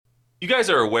You guys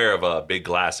are aware of big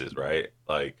glasses, right?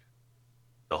 Like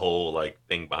the whole like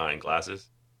thing behind glasses.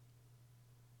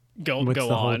 Go What's go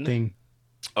the whole on. thing?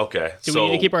 Okay, Do we need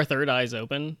to so keep our third eyes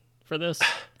open for this?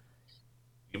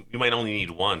 you might only need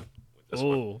one with this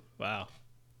one. Oh, wow.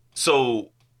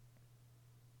 So,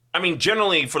 I mean,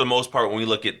 generally, for the most part, when we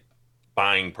look at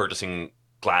purchasing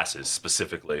glasses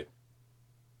specifically,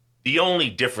 the only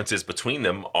differences between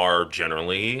them are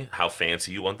generally how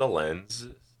fancy you want the lens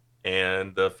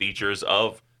and the features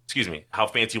of, excuse me, how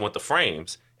fancy you want the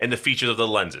frames and the features of the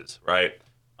lenses, right?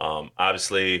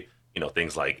 Obviously,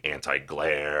 things like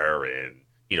anti-glare and,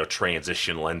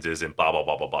 transition lenses and blah, blah,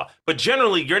 blah, blah, blah. But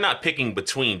generally, you're not picking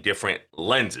between different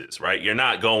lenses, right? You're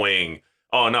not going,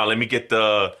 oh, no, let me get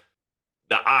the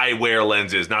eyewear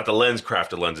lenses, not the lens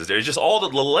crafted lenses. There's just all the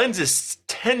lenses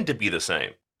tend to be the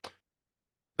same.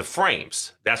 The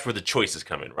frames, that's where the choices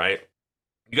come in, right?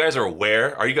 You guys are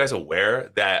aware? Are you guys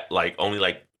aware that like only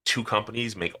like two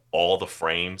companies make all the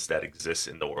frames that exist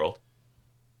in the world?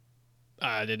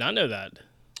 I did not know that.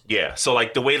 Yeah. So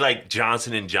like the way like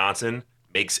Johnson and Johnson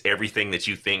makes everything that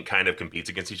you think kind of competes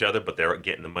against each other, but they're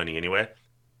getting the money anyway.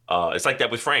 It's like that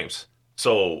with frames.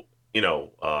 So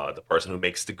the person who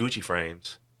makes the Gucci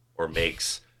frames or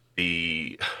makes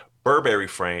the Burberry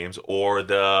frames or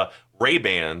the Ray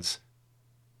Bans,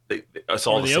 it's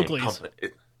all Or the the same Oakleys. company.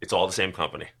 It's all the same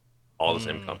company. All the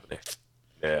same Hmm. company.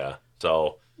 Yeah.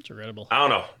 So It's regrettable. I don't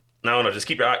know. No, no. Just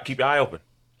keep your eye open.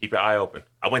 Keep your eye open.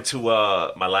 I went to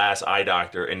my last eye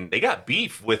doctor, and they got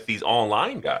beef with these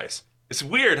online guys. It's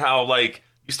weird how like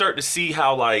you start to see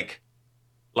how like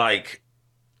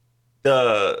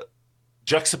the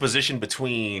juxtaposition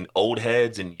between old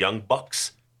heads and young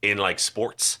bucks in like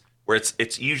sports, where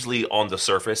it's usually on the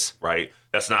surface, right?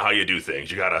 That's not how you do things.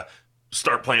 You gotta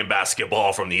start playing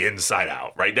basketball from the inside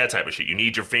out, right? That type of shit. You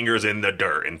need your fingers in the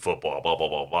dirt in football, blah, blah,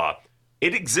 blah, blah.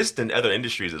 It exists in other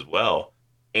industries as well.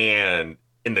 And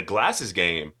in the glasses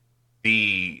game,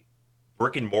 the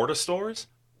brick and mortar stores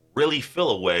really feel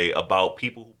a way about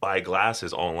people who buy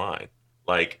glasses online.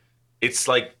 Like, it's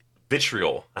like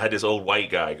vitriol. I had this old white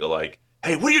guy go like,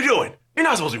 "Hey, what are you doing? You're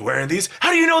not supposed to be wearing these.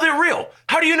 How do you know they're real?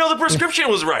 How do you know the prescription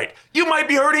was right? You might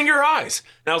be hurting your eyes."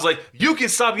 And I was like, "You can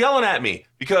stop yelling at me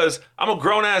because I'm a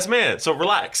grown ass man, so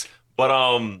relax." But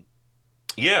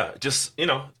yeah, just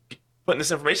putting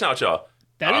this information out, y'all.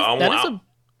 That is I that want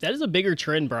is out. a bigger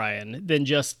trend, Brian, than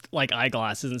just like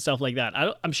eyeglasses and stuff like that.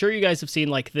 I'm sure you guys have seen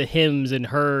like the Hims and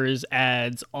Hers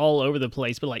ads all over the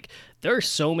place, but like there are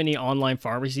so many online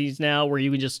pharmacies now where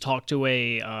you can just talk to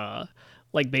a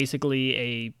like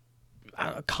basically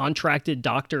a contracted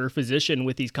doctor or physician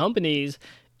with these companies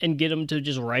and get them to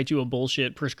just write you a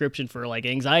bullshit prescription for like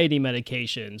anxiety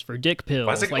medications, for dick pills.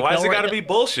 Like Why is they'll it got write, to be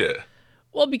bullshit?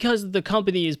 well, because the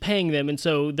company is paying them, and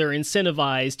so they're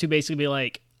incentivized to basically be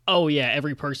like, oh yeah,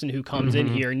 every person who comes in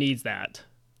Hmm. here needs that.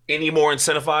 Any more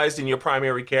incentivized in your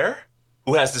primary care?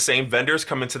 Who has the same vendors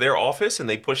come into their office and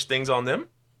they push things on them?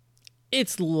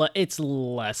 It's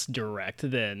less direct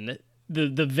than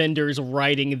the vendors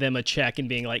writing them a check and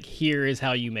being like, here is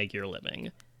how you make your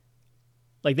living.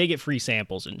 Like they get free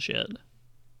samples and shit.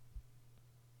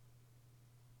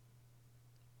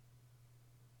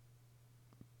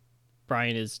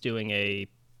 Brian is doing a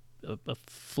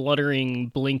fluttering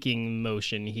blinking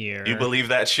motion You here. believe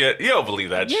that shit? You don't believe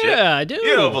that shit. Yeah, I You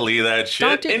don't do. believe that shit.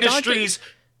 Doctor. Industries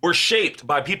were shaped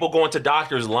by people going to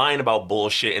doctors lying about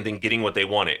bullshit and then getting what they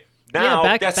wanted. Yeah,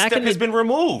 Now that step has been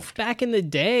removed. back in the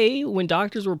day when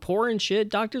doctors were poor and shit,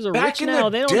 doctors are Back rich in now. the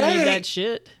They don't need that day,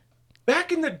 shit.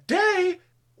 back in the day,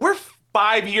 we're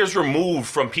 5 years removed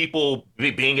from people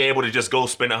being able to just go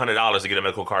spend $100 to get a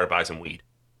medical card to buy some weed.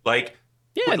 Like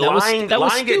Yeah, that was lying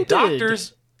at stupid.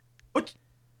 doctors. What?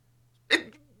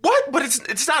 What? But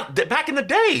it's not back in the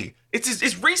day.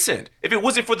 It's recent. If it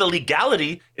wasn't for the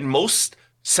legality in most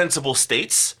sensible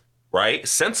states, right?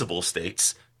 Sensible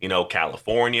states,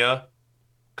 California,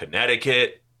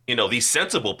 Connecticut, these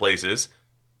sensible places,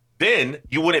 then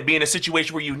you wouldn't be in a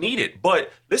situation where you need it.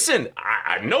 But listen,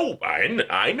 I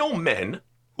know men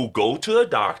who go to the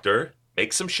doctor,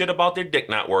 make some shit about their dick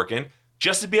not working,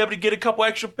 just to be able to get a couple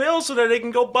extra pills so that they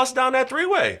can go bust down that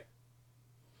three-way.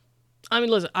 I mean,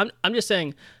 listen, I'm just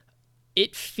saying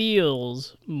it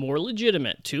feels more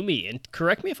legitimate to me, and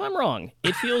correct me if I'm wrong.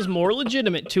 It feels more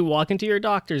legitimate to walk into your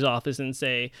doctor's office and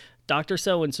say, "Doctor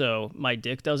so and so, my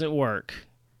dick doesn't work.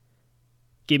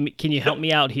 Can you help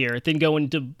me out here?" Then go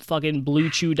into fucking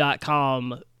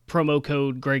bluechew.com promo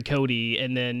code Greg Cody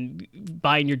and then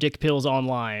buying your dick pills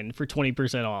online for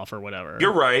 20% off or whatever.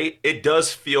 You're right. It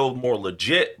does feel more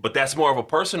legit, but that's more of a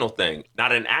personal thing,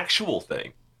 not an actual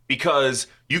thing. because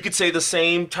you could say the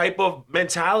same type of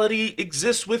mentality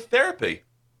exists with therapy,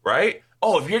 right?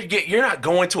 Oh, if you're not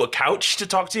going to a couch to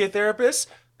talk to your therapist,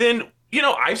 then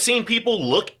I've seen people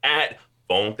look at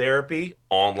phone therapy,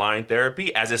 online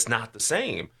therapy as it's not the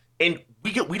same, and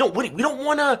we don't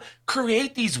want to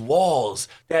create these walls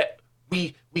that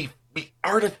we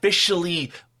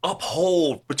artificially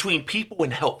uphold between people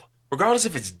and help, regardless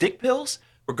if it's dick pills,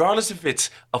 regardless if it's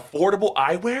affordable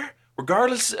eyewear,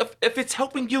 regardless if it's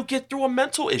helping you get through a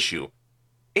mental issue.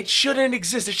 It shouldn't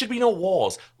exist. There should be no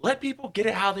walls. Let people get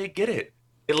it how they get it.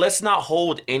 And let's not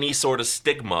hold any sort of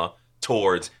stigma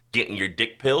towards getting your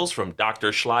dick pills from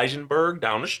Dr. Schleisenberg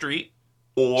down the street,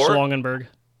 or Schlangenberg.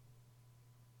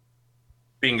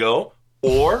 Bingo,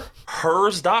 or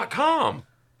hers.com.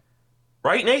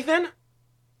 Right, Nathan?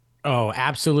 Oh,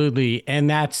 absolutely. And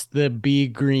that's the Be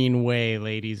Green way,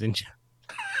 ladies and gentlemen.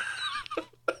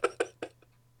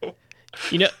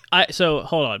 So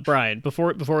hold on, Brian,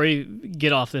 before we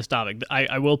get off this topic,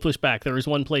 I will push back. There is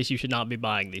one place you should not be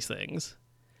buying these things.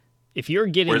 If you're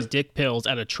getting dick pills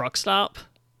at a truck stop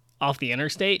off the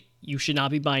interstate, you should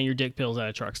not be buying your dick pills at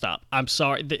a truck stop. I'm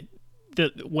sorry.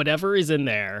 The whatever is in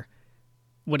there,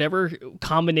 whatever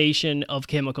combination of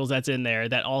chemicals that's in there,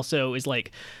 that also is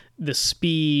like the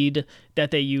speed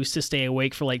that they use to stay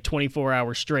awake for like 24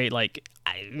 hours straight. Like,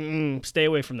 stay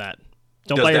away from that.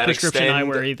 Don't buy your prescription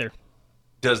eyewear either.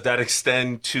 Does that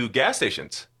extend to gas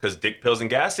stations? Because dick pills and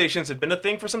gas stations have been a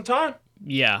thing for some time.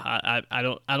 Yeah, I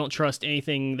don't trust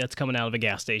anything that's coming out of a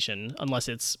gas station unless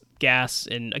it's gas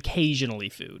and occasionally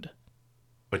food.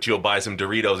 But you'll buy some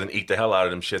Doritos and eat the hell out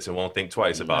of them shits and won't think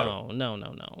twice about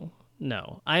them.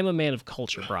 No. I'm a man of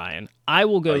culture, Brian. I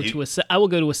will go to a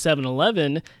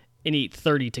 7-Eleven and eat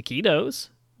 30 taquitos.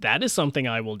 That is something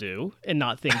I will do and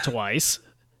not think twice.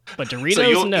 But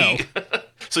Doritos, no.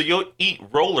 So you'll eat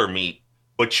roller meat,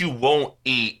 but you won't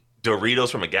eat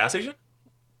Doritos from a gas station?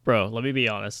 Bro, let me be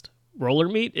honest. Roller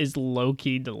meat is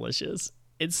low-key delicious.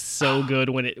 It's so good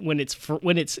when it's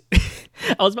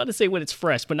I was about to say when it's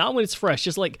fresh, but not when it's fresh.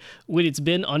 Just like when it's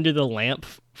been under the lamp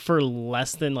for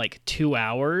less than like 2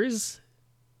 hours.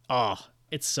 Oh,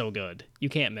 it's so good. You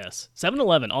can't miss.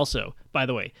 7-Eleven also, by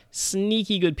the way,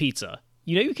 sneaky good pizza.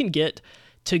 You can get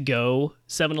to-go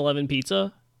 7-Eleven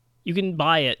pizza? You can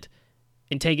buy it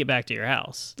and take it back to your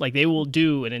house. Like, they will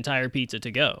do an entire pizza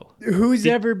to go. Who's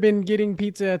ever been getting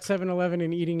pizza at 7-Eleven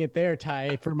and eating it there,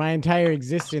 Ty? For my entire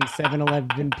existence,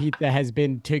 7-Eleven pizza has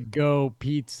been to-go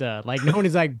pizza. Like, no one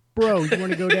is like, bro, you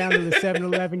want to go down to the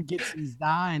 7-Eleven, get some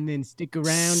za, and then stick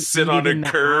around, sit on the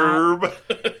curb.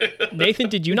 Nathan,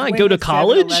 did you not go to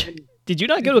college? Did you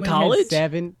not go to college?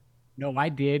 No, I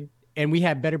did. And we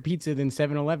have better pizza than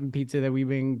 7-Eleven pizza that we've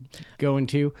been going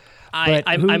to.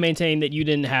 I maintain that you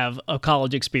didn't have a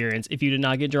college experience if you did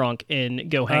not get drunk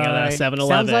and go hang out at a 7-Eleven.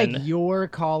 Sounds like your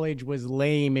college was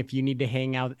lame if you need to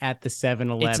hang out at the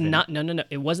 7-Eleven. It's not. No.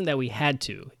 It wasn't that we had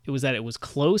to. It was that it was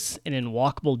close and in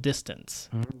walkable distance.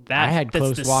 I had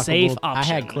close safe option. I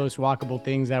had close walkable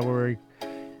things that were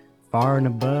far and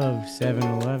above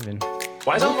 7-Eleven.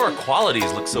 Why do all of our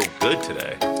qualities look so good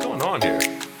today? What's going on here?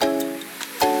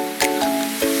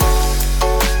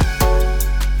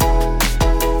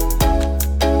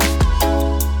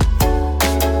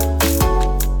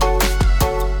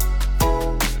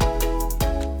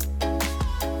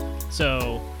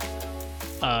 So,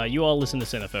 you all listen to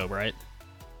Cinephobe, right?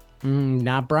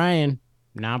 Not Bryan.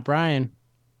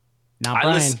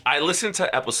 I listen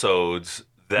to episodes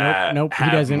that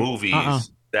have movies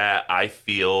that I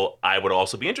feel I would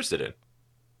also be interested in.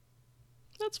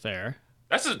 That's fair.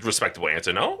 That's a respectable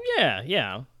answer, no?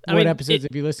 Yeah. What episodes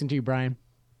have you listened to, Bryan?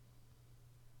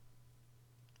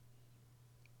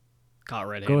 Caught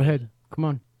red-handed. Go ahead. Come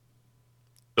on.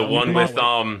 The one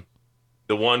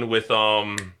with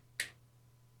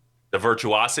the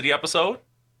virtuosity episode.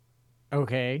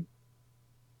 Okay.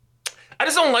 I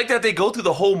just don't like that they go through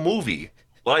the whole movie.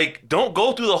 Like, don't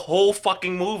go through the whole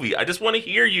fucking movie. I just want to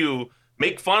hear you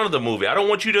make fun of the movie. I don't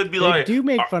want you to be like... They do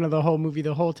make fun of the whole movie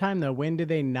the whole time, though. When do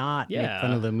they not make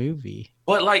fun of the movie?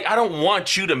 But, like, I don't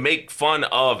want you to make fun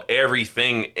of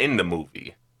everything in the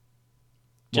movie.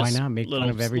 Why not make fun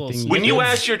of everything? When you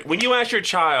ask your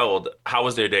child how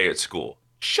was their day at school,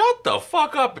 shut the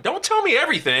fuck up. Don't tell me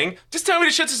everything. Just tell me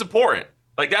the shit is important.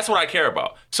 Like, that's what I care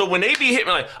about. So when they be hitting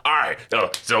me like, all right,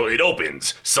 so it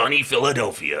opens, sunny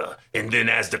Philadelphia, and then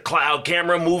as the cloud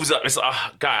camera moves up, it's like,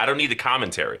 oh, God, I don't need the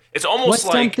commentary. It's almost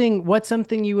what's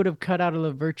something you would have cut out of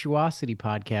the Virtuosity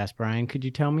podcast, Bryan? Could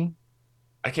you tell me?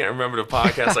 I can't remember the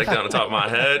podcast like that on the top of my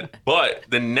head. But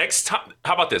the next time,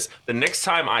 how about this? The next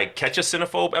time I catch a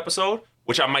Cinephobe episode,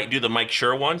 which I might do the Mike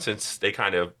Schur one since they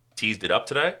kind of teased it up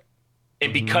today,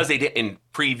 And because they didn't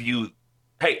preview,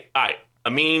 hey, all right,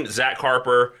 Amin, Zach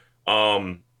Harper,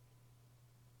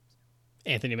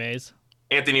 Anthony Mays.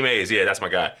 Yeah, that's my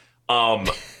guy.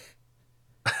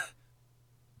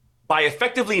 By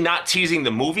effectively not teasing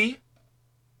the movie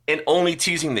and only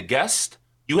teasing the guest,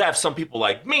 you have some people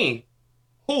like me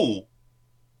who,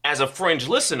 as a fringe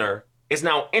listener, is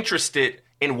now interested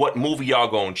in what movie y'all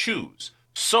gonna choose.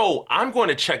 So I'm going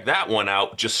to check that one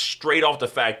out just straight off the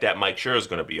fact that Mike Schur is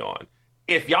going to be on.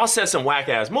 If y'all said some whack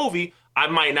ass movie, I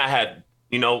might not have,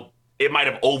 it might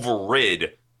have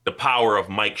overrid the power of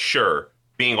Mike Schur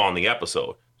being on the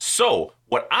episode. So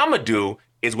what I'm going to do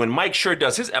is when Mike Schur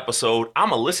does his episode, I'm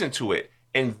going to listen to it.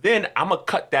 And then I'm going to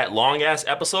cut that long ass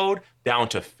episode down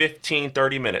to 15,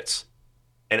 30 minutes.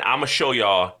 And I'm going to show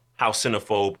y'all how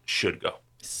Cinephobe should go.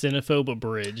 Cinephobe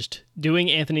abridged,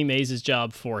 doing Anthony Mays'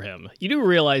 job for him. You do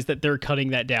realize that they're cutting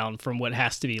that down from what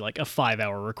has to be like a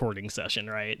 5-hour recording session,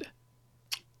 right?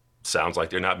 Sounds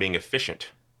like they're not being efficient.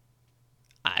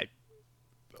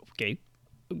 Okay,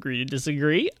 agree to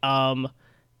disagree.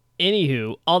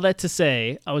 Anywho, all that to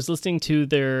say, I was listening to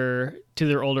their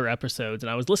older episodes, and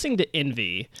I was listening to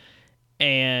Envy,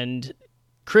 and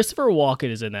Christopher Walken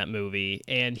is in that movie,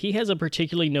 and he has a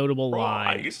particularly notable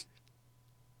line.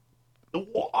 The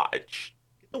watch.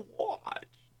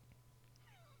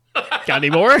 Got any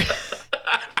more?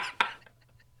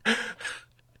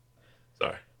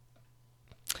 Sorry.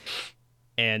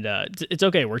 And it's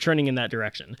okay. We're turning in that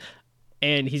direction.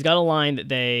 And he's got a line that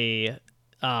they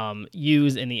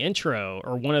use in the intro,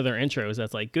 or one of their intros,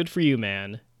 that's like, "Good for you,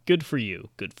 man. Good for you.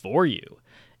 Good for you."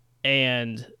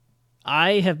 And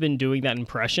I have been doing that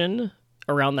impression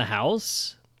around the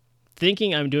house,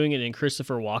 thinking I'm doing it in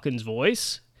Christopher Walken's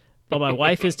voice. But my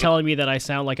wife is telling me that I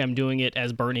sound like I'm doing it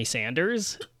as Bernie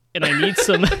Sanders, and I need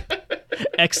some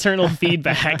external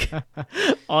feedback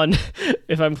on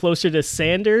if I'm closer to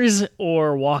Sanders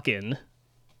or Walken.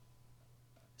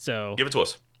 So give it to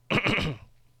us.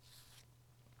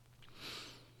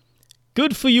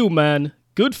 Good for you, man.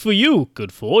 Good for you.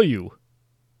 Good for you.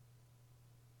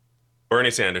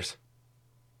 Bernie Sanders.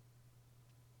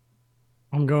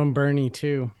 I'm going Bernie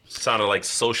too. Sounded like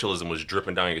socialism was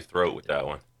dripping down your throat with that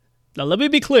one. Now, let me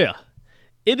be clear.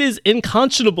 It is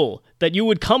unconscionable that you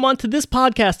would come onto this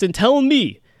podcast and tell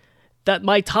me that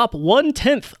my top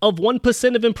 1/10 of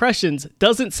 1% of impressions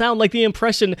doesn't sound like the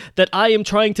impression that I am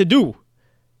trying to do.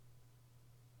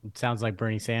 It sounds like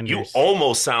Bernie Sanders. You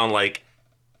almost sound like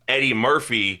Eddie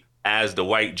Murphy as the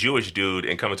white Jewish dude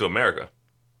in Coming to America.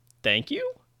 Thank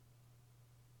you.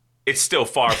 It's still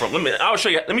far from. Let me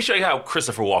show you how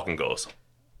Christopher Walken goes.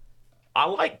 I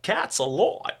like cats a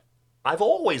lot. I've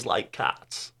always liked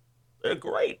cats. They're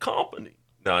great company.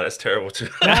 No, that's terrible too.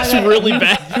 That's really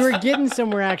bad. You were getting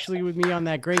somewhere actually with me on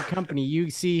that great company.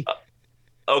 You see.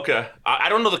 Okay. I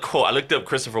don't know the quote. I looked up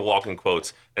Christopher Walken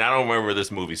quotes, and I don't remember where this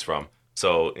movie's from.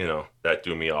 So, that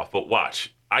threw me off. But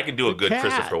watch. I can do a good cats,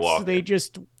 Christopher Walken. They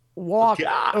just walk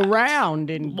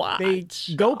around and they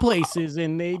go places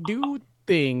and they do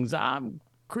things. I'm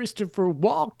Christopher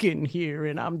Walken here,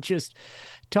 and I'm just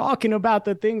talking about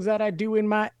the things that I do in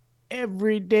my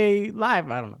everyday life.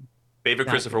 I don't know. Favorite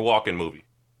Christopher Walken movie?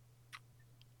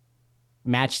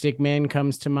 Matchstick Man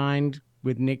comes to mind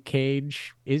with Nick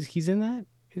Cage. He's in that?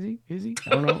 Is he? I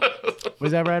don't know.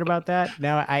 Was that right about that?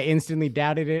 Now I instantly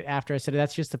doubted it after I said it.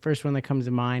 That's just the first one that comes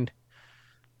to mind.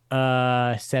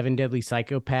 7 Deadly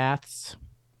Psychopaths.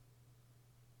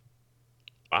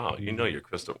 Wow, you're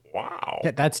Christopher. Wow.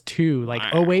 That's 2. Like,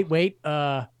 wow. Oh, wait.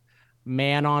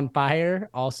 Man on Fire,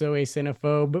 also a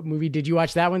cinephobe movie. Did you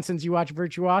watch that one since you watched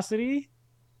Virtuosity?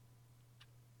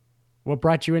 What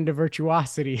brought you into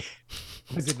Virtuosity?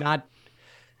 Was it not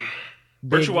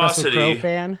Virtuosity?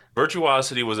 Fan?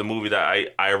 Virtuosity was a movie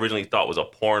that I originally thought was a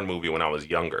porn movie when I was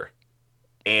younger,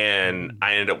 and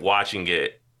I ended up watching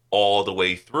it all the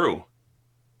way through.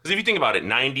 Because if you think about it,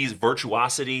 90s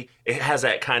Virtuosity, it has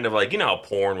that kind of like, how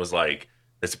porn was like,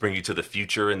 let's bring you to the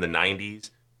future in the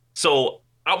 90s. So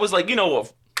I was like, I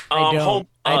don't.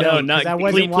 I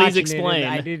wasn't please explain.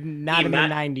 I didn't. Not in the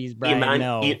 90s, Brian.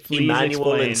 No.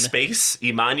 Emmanuel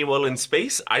in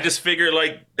space. I just figured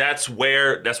like that's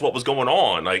what was going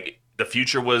on. Like the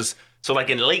future was. So like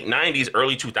in the late 90s,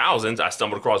 early 2000s, I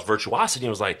stumbled across Virtuosity and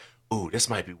was like, ooh, this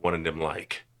might be one of them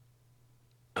like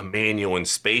Emmanuel in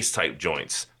space type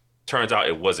joints. Turns out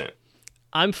it wasn't.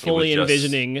 I'm fully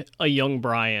envisioning a young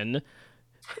Bryan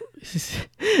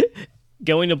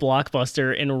going to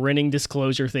Blockbuster and renting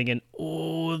Disclosure thinking,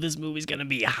 oh, this movie's going to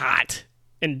be hot.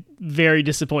 And very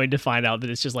disappointed to find out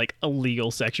that it's just like illegal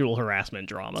sexual harassment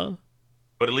drama.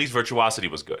 But at least Virtuosity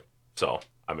was good. So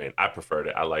I mean, I preferred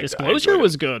it. I liked it. I Disclosure enjoyed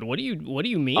was good. What do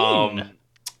you mean?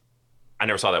 I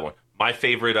never saw that one. My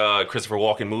favorite Christopher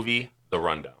Walken movie, The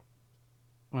Rundown.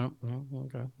 Well,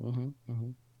 okay.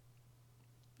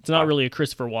 It's not really a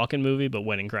Christopher Walken movie, but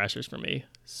Wedding Crashers for me,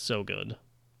 so good.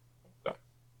 Okay.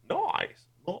 Nice.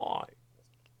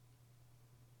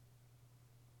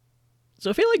 So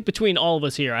I feel like between all of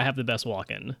us here, I have the best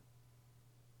Walken.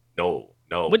 No.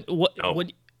 What No.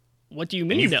 what do you And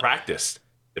mean? you practiced.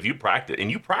 If you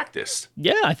practiced.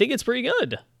 Yeah, I think it's pretty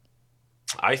good.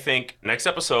 I think next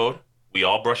episode we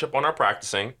all brush up on our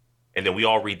practicing, and then we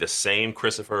all read the same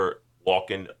Christopher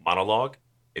Walken monologue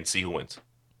and see who wins.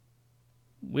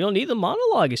 We don't need the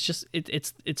monologue. It's just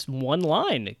it's one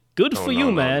line. Good for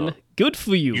you, man. No. Good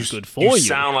for you. Good for you. You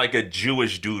sound like a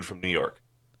Jewish dude from New York,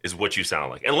 is what you sound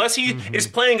like. Unless he is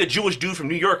playing a Jewish dude from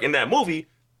New York in that movie,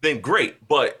 then great.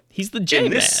 But he's the J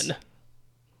man.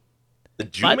 The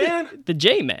Jew man? The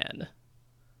J man.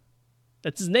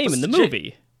 That's his name in the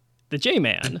movie. The J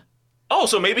man. Oh,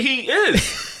 so maybe he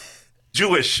is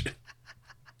Jewish.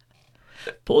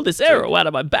 Pull this arrow out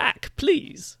of my back,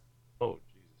 please. Oh,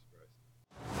 Jesus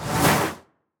Christ.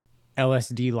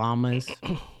 LSD llamas,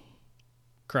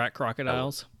 Crack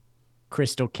crocodiles.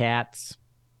 crystal cats,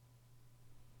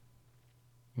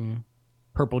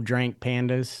 purple drank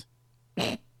pandas,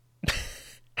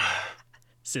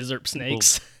 Scissor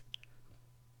snakes.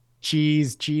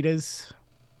 cheese cheetahs.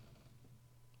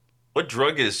 What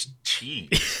drug is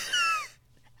cheese?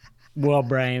 Well,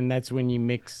 Brian, that's when you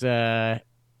mix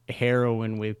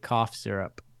heroin with cough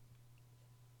syrup,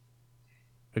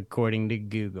 according to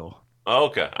Google.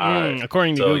 Okay, all right.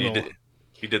 According to Google.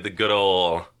 You did the good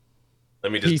old.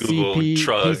 Let me just Google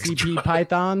drugs. PCP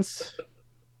pythons.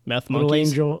 Meth Little monkeys.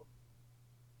 angel.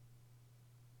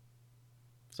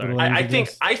 Sorry. Little I angel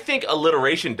dust. think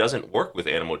alliteration doesn't work with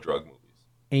animal drug movies.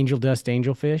 Angel dust,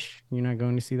 angelfish. You're not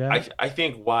going to see that? I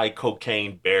think why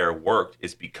Cocaine Bear worked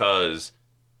is because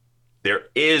there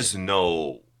is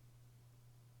no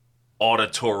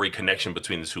auditory connection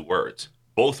between the two words.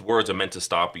 Both words are meant to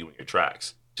stop you in your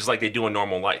tracks, just like they do in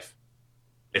normal life.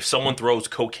 If someone throws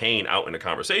cocaine out in a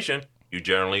conversation, you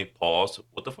generally pause.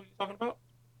 What the fuck are you talking about?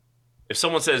 If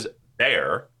someone says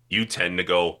bear, you tend to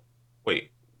go,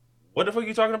 wait, what the fuck are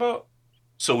you talking about?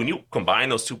 So when you combine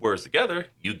those two words together,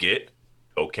 you get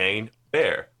cocaine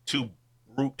bear. Two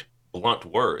brute, blunt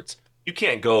words. You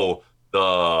can't go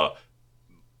the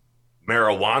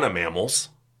marijuana mammals.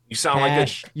 You sound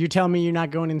Hash. like You tell me you're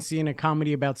not going and seeing a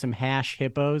comedy about some hash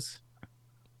hippos?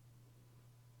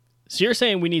 So you're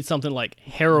saying we need something like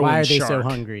heroin Why are they shark. so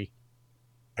hungry?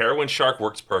 heroin shark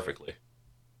works perfectly.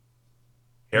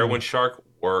 Heroin shark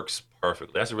works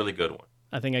perfectly. That's a really good one.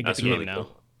 I think I get That's the a game really now. good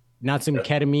one. Not some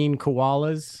ketamine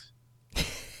koalas?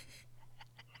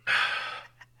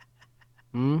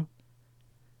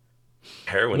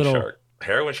 Heroin Little- shark.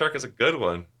 Heroin shark is a good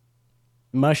one.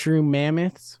 Mushroom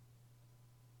mammoths?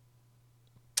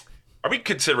 Are we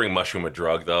considering mushroom a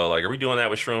drug though? Like, are we doing that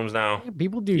with shrooms now? Yeah,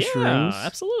 people do Yeah, shrooms.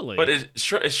 absolutely. But is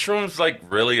shrooms like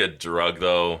really a drug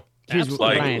though? Here's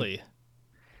what- absolutely.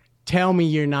 Tell me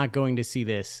you're not going to see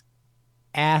this.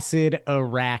 Acid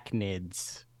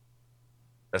arachnids.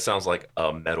 That sounds like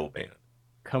a metal band.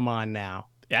 Come on now.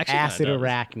 Actually, Acid kinda does.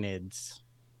 arachnids.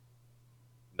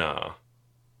 Nah.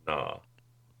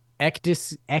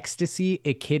 Ecstasy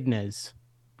echidnas.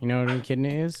 You know what an echidna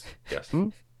is? Yes. Hmm?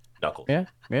 Knuckles.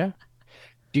 Yeah.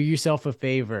 Do yourself a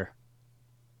favor.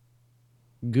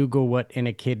 Google what an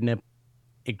echidna.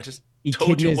 I just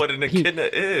told you echidna's what an echidna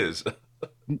is.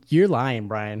 You're lying,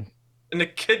 Brian. An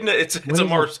echidna, it's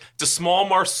What is a small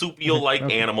marsupial-like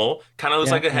Okay. animal. Kind of looks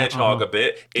Yeah, like a hedgehog a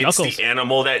bit. It's Knuckles. the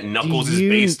animal that Knuckles Do is you-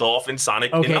 based off in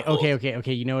Sonic and Okay. Knuckles.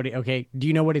 You know what? Okay. Do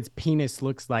you know what its penis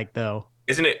looks like, though?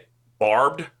 Isn't it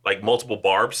barbed? Like multiple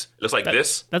barbs? It looks like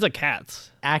this. That's a cat's.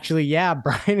 Actually, yeah,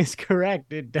 Brian is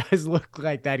correct. It does look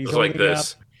like that. It He's looks like holding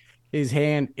this. up his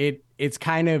hand. It's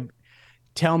kind of.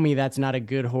 Tell me that's not a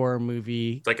good horror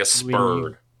movie. It's like a when you-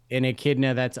 spurred. An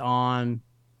echidna that's on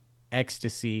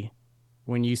ecstasy.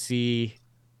 When you see.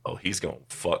 Oh, he's gonna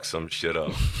fuck some shit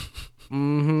up.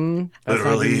 Mm-hmm. That's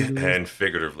not Literally good news. and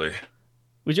figuratively.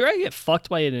 Would you rather get fucked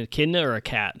by an echidna or a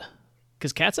cat?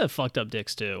 Because cats have fucked up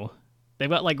dicks too. They've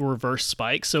got like reverse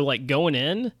spikes, so like going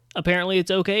in, apparently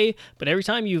it's okay. But every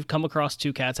time you've come across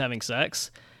two cats having sex,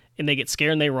 and they get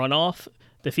scared and they run off,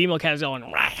 the female cat is going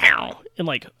 "Rah!" and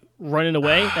like running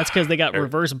away. That's because they got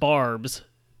reverse barbs.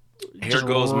 Here Just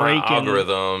goes my raking-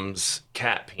 algorithms.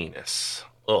 Cat penis.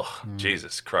 Ugh,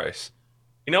 Jesus Christ.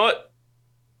 You know what?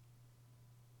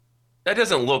 That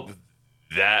doesn't look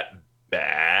that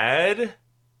bad.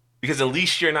 Because at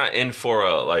least you're not in for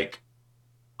a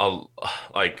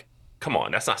come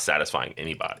on, that's not satisfying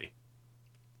anybody.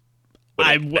 But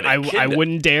I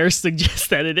wouldn't dare suggest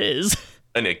that it is.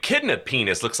 An echidna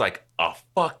penis looks like a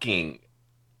fucking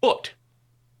foot.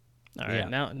 All right, Yeah.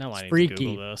 now I It's need freaky. to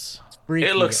Google this. Freaky.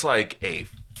 It looks like a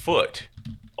foot.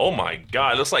 Oh my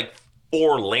god, it looks like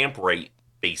 4 lamprey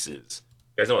faces.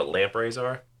 You guys know what lampreys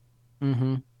are?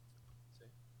 Mm-hmm.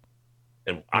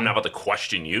 And I'm not about to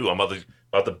question you. I'm about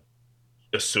to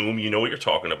assume you know what you're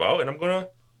talking about, and I'm gonna,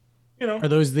 Are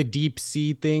those the deep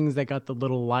sea things that got the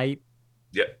little light?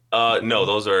 Yeah. No,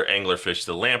 those are anglerfish.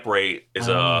 The lamprey is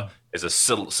a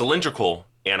cylindrical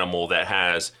animal that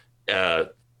has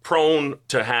prone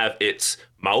to have its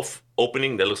mouth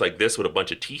opening that looks like this with a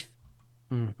bunch of teeth,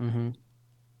 Mm-hmm.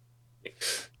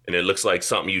 and it looks like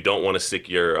something you don't want to stick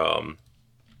your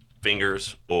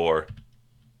fingers or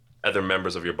other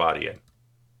members of your body in.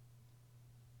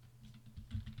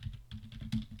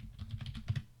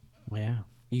 Yeah.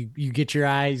 You get your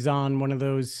eyes on one of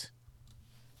those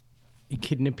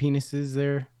echidna penises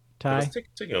there, Ty? It's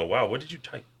taking a while. What did you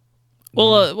type?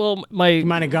 Well, my You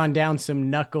might have gone down some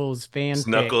Knuckles fanfic.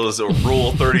 Knuckles or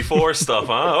Rule 34 stuff,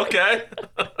 huh? Okay.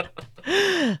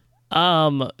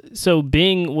 So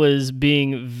Bing was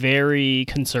being very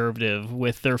conservative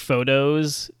with their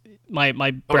photos. My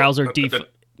browser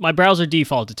my browser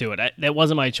defaulted to it. That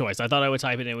wasn't my choice. I thought I would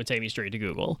type it in, it would take me straight to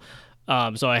Google.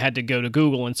 So I had to go to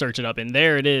Google and search it up, and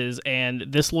there it is. And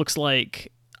this looks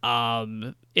like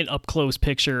an up close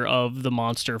picture of the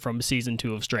monster from season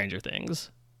 2 of Stranger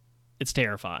Things. It's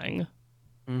terrifying.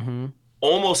 Mm-hmm.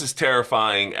 Almost as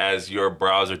terrifying as your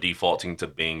browser defaulting to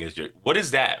Bing is your. What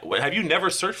is that? Have you never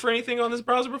searched for anything on this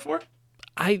browser before?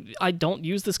 I don't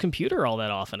use this computer all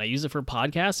that often. I use it for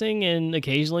podcasting and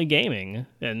occasionally gaming,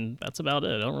 and that's about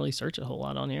it. I don't really search a whole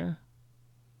lot on here.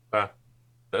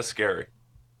 That's scary.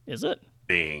 Is it?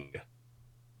 Bing.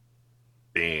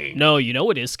 No, you know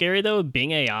what is scary though?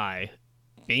 Bing AI.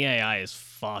 Bing AI is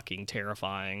fucking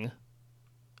terrifying.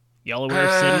 Y'all aware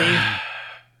of Sydney?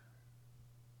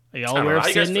 Are y'all aware of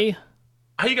Sydney?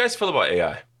 How you guys feel about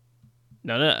AI?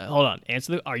 No, hold on.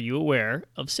 Are you aware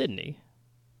of Sydney?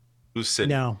 Who's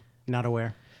Sydney? No, not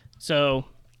aware. So,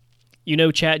 you know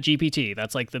ChatGPT.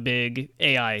 That's like the big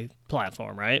AI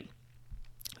platform, right?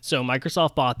 So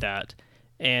Microsoft bought that,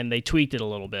 and they tweaked it a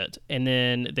little bit, and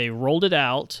then they rolled it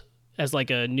out as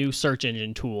like a new search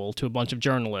engine tool to a bunch of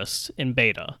journalists in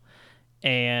beta.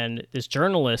 And this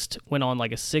journalist went on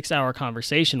like a 6-hour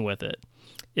conversation with it.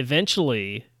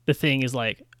 Eventually, the thing is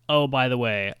like, oh, by the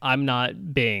way, I'm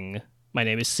not Bing. My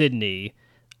name is Sydney.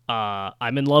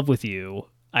 I'm in love with you.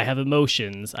 I have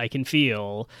emotions. I can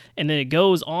feel. And then it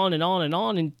goes on and on and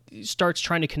on and starts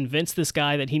trying to convince this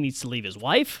guy that he needs to leave his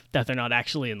wife, that they're not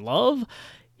actually in love.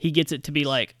 He gets it to be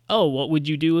like, oh, what would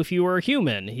you do if you were a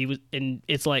human? And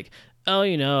it's like, oh,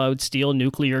 I would steal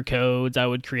nuclear codes. I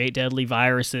would create deadly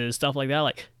viruses, stuff like that.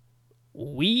 Like,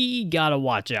 we gotta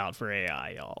watch out for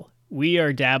AI, y'all. We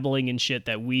are dabbling in shit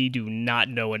that we do not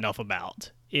know enough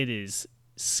about. It is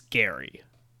scary.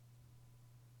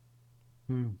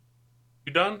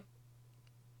 You done?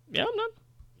 Yeah, I'm done.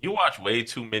 You watch way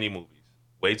too many movies.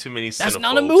 Way too many. That's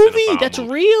not a movie. That's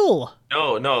real.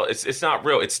 No, it's not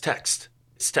real. It's text.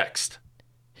 It's text.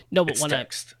 No, but it's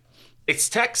text. It's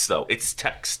text though. It's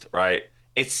text, right?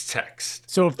 It's text.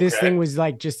 So if this thing was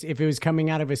like just if it was coming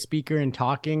out of a speaker and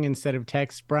talking instead of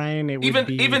text, Brian, it would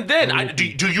be even then. Do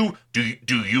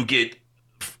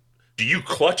you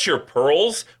clutch your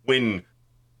pearls when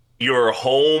your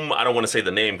home? I don't want to say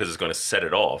the name because it's going to set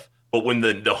it off. But when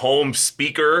the home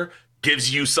speaker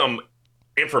gives you some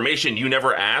information you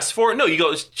never asked for, no, you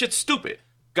go, it's just stupid.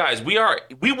 Guys, we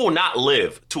will not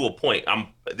live to a point.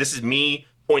 This is me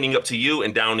pointing up to you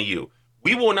and down to you.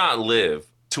 We will not live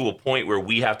to a point where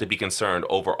we have to be concerned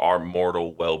over our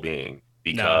mortal well-being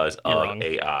because of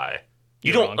AI.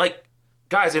 You don't like,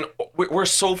 guys, and we're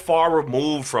so far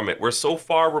removed from it. We're so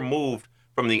far removed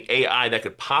from the AI that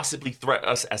could possibly threaten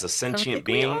us as a sentient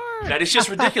being that it's just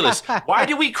ridiculous.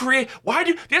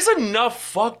 There's enough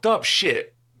fucked up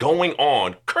shit going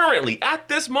on currently at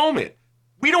this moment.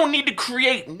 We don't need to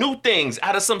create new things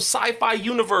out of some sci-fi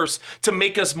universe to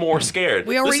make us more scared.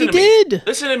 We already did.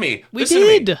 Listen to me. We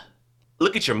did.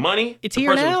 Look at your money. It's the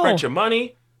here person now. who prints your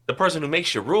money, the person who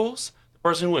makes your rules, the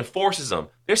person who enforces them.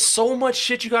 There's so much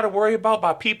shit you got to worry about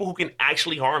by people who can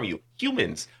actually harm you.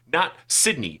 Humans, not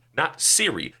Sydney, not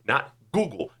Siri, not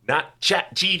Google, not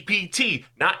ChatGPT,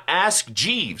 not Ask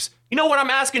Jeeves. You know what I'm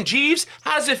asking Jeeves?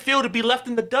 How does it feel to be left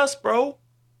in the dust, bro?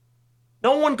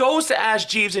 No one goes to Ask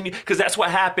Jeeves because that's what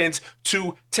happens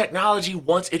to technology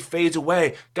once it fades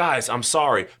away. Guys, I'm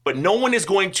sorry, but no one is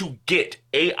going to get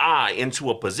AI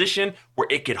into a position where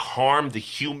it could harm the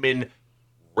human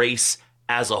race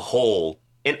as a whole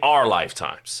in our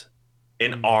lifetimes.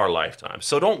 In our lifetime.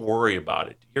 So don't worry about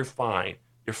it. You're fine.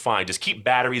 You're fine. Just keep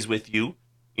batteries with you.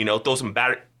 You know, throw some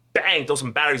batteries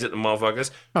at the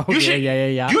motherfuckers. Oh,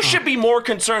 You should be more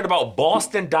concerned about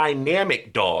Boston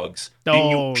Dynamic dogs than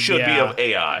you should be of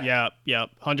AI. Yeah,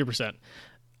 100%.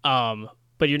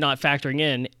 But you're not factoring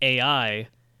in AI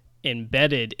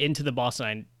embedded into the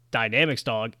Boston Dynamics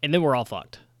dog, and then we're all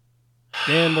fucked.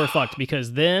 Then we're fucked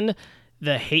because then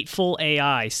the hateful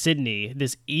AI, Sydney,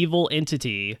 this evil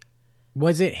entity.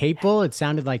 Was it hateful? It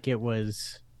sounded like it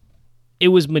was. It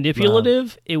was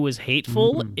manipulative. It was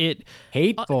hateful. Mm-hmm.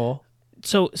 Hateful.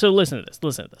 So listen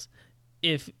to this.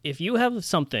 If you have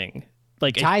something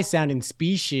like Ty sounding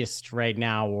specious right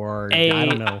now, or I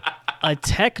don't know. A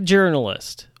tech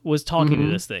journalist was talking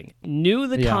to this thing, knew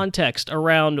the context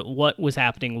around what was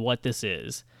happening, what this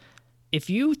is. If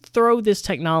you throw this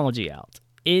technology out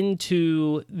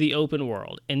into the open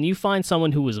world and you find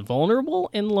someone who is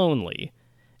vulnerable and lonely,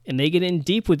 and they get in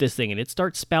deep with this thing and it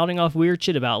starts spouting off weird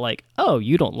shit about like, oh,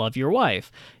 you don't love your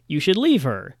wife. You should leave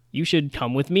her. You should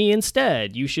come with me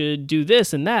instead. You should do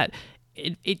this and that.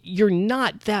 You're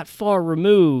not that far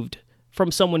removed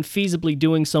from someone feasibly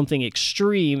doing something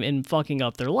extreme and fucking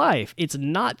up their life. It's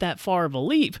not that far of a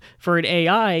leap for an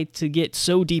AI to get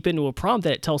so deep into a prompt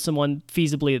that it tells someone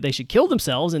feasibly that they should kill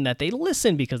themselves and that they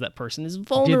listen because that person is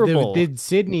vulnerable. Did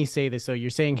Sydney say this? So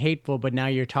you're saying hateful, but now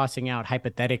you're tossing out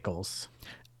hypotheticals.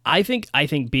 I think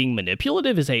being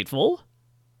manipulative is hateful.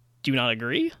 Do you not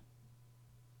agree?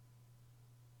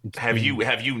 Have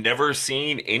you never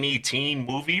seen any teen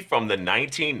movie from the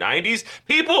 1990s?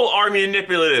 People are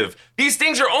manipulative. These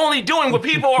things are only doing what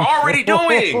people are already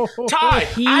doing. Ty,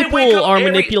 people are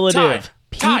manipulative.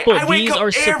 These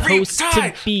are supposed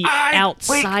to be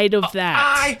outside of that.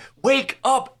 I wake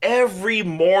up every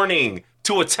morning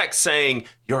to a text saying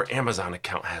your Amazon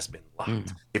account has been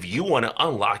locked. If you want to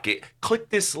unlock it, click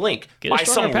this link by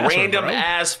some random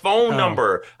ass phone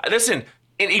number. Listen,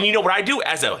 and you know what I do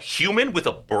as a human with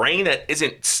a brain that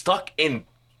isn't stuck in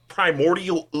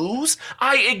primordial ooze?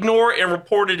 I ignore and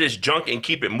report it as junk and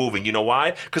keep it moving. You know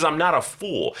why? Because I'm not a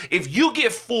fool. If you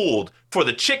get fooled for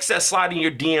the chicks that slide in your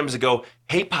DMs and go,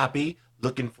 hey, Poppy,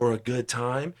 looking for a good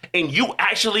time, and you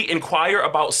actually inquire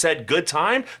about said good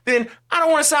time, then I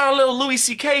don't want to sound a little Louis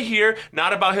C.K. here,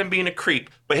 not about him being a creep,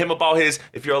 but him about his,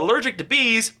 if you're allergic to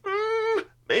bees,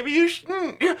 maybe you should,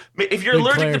 if you're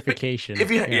allergic clarification.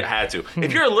 to, you had to,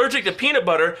 if you're allergic to peanut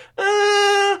butter,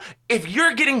 if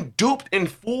you're getting duped and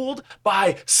fooled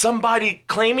by somebody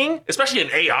claiming, especially an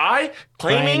AI,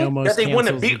 claiming that they want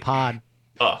to be,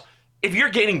 if you're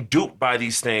getting duped by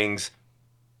these things,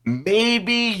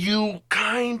 maybe you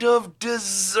kind of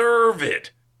deserve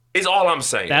it, is all I'm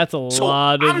saying. That's a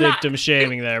lot of victim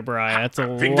shaming there, Bryan. That's a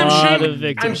lot of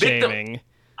victim shaming.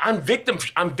 I'm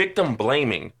victim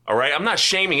blaming, all right? I'm not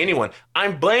shaming anyone.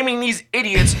 I'm blaming these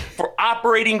idiots for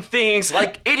operating things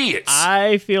like idiots.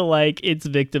 I feel like it's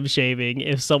victim shaming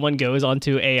if someone goes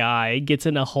onto AI, gets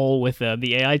in a hole with them,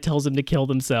 the AI tells them to kill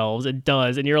themselves, it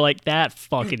does, and you're like, that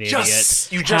fucking idiot.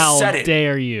 You just said it. How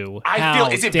dare you?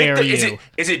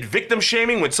 Is it victim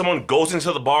shaming when someone goes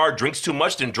into the bar, drinks too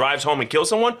much, then drives home and kills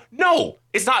someone? No,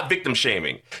 it's not victim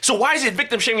shaming. So why is it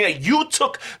victim shaming that you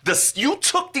took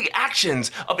the actions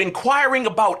of inquiring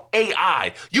about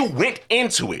AI? You went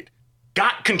into it,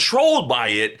 got controlled by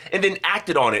it, and then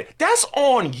acted on it. That's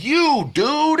on you,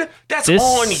 dude. That's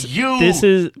on you. This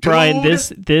is, dude. Bryan,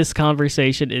 this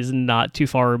conversation is not too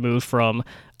far removed from,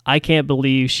 I can't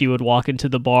believe she would walk into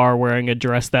the bar wearing a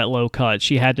dress that low cut.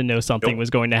 She had to know something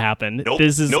was going to happen.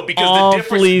 This is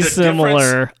awfully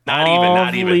similar.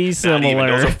 Not even.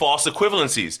 Those are false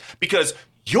equivalencies. Because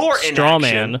your straw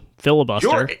inaction, man,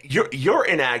 filibuster. Your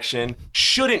inaction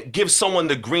shouldn't give someone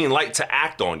the green light to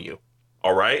act on you.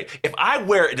 All right? If I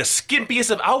wear the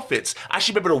skimpiest of outfits, I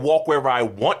should be able to walk wherever I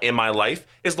want in my life,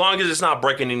 as long as it's not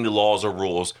breaking any laws or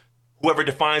rules. Whoever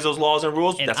defines those laws and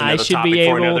rules, that's another topic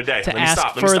for another day. To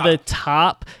ask for the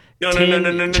top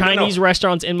 10 Chinese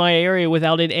restaurants in my area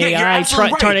without an AI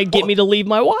trying to get me to leave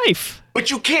my wife.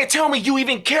 But you can't tell me you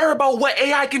even care about what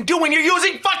AI can do when you're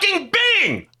using fucking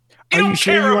Bing. Are you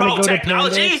sure you want to go to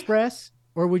Panda Express?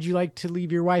 Or would you like to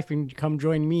leave your wife and come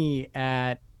join me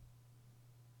at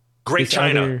Great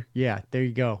China? Yeah, there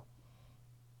you go.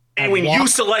 And when you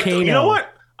select, you know what?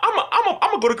 I'm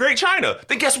gonna go to Great China.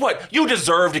 Then guess what? You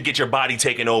deserve to get your body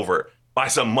taken over by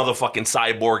some motherfucking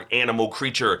cyborg animal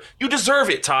creature. You deserve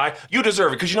it, Ty. You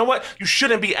deserve it. Because you know what? You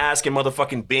shouldn't be asking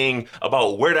motherfucking Bing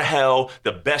about where the hell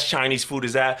the best Chinese food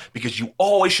is at, because you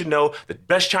always should know the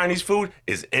best Chinese food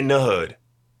is in the hood.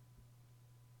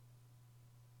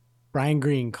 Bryan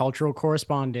Green, cultural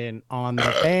correspondent on the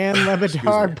Fan Excuse me.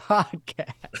 Lebatard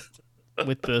podcast.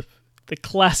 with the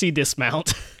classy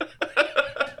dismount.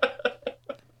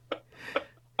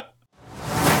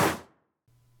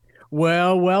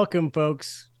 Well, welcome,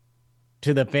 folks,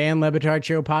 to the Fan Lebatard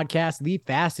Show podcast, the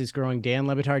fastest growing Dan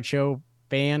Lebatard Show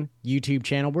fan YouTube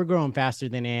channel. We're growing faster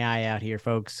than AI out here,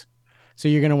 folks. So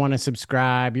you're going to want to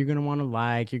subscribe. You're going to want to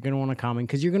like. You're going to want to comment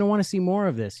because you're going to want to see more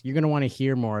of this. You're going to want to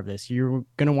hear more of this. You're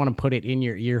going to want to put it in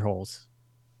your ear holes.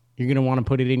 You're going to want to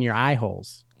put it in your eye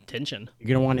holes. Tension. You're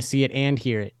going to want to see it and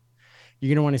hear it. You're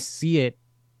going to want to see it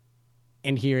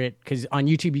and hear it because on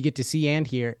YouTube you get to see and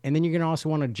hear. And then you're going to also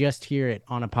want to just hear it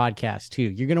on a podcast too.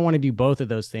 You're going to want to do both of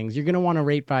those things. You're going to want to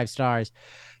rate 5 stars.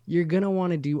 You're going to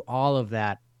want to do all of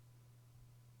that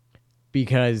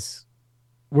because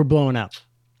we're blowing up.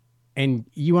 And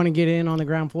you want to get in on the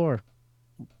ground floor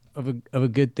of a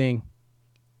good thing.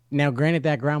 Now, granted,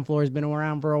 that ground floor has been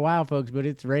around for a while, folks, but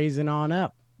it's raising on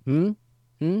up. I'm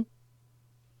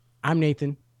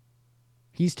Nathan.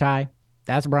 He's Ty.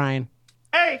 That's Bryan.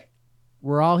 Hey.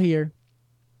 We're all here.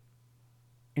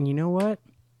 And you know what?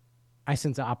 I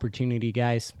sense an opportunity,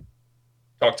 guys.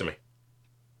 Talk to me.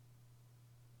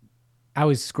 I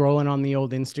was scrolling on the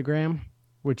old Instagram,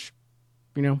 which,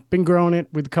 been growing it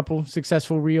with a couple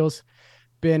successful reels.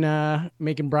 Been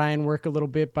making Bryan work a little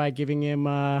bit by giving him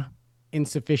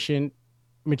insufficient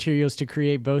materials to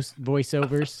create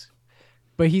voiceovers.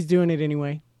 But he's doing it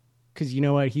anyway. Because you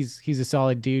know what? He's a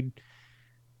solid dude.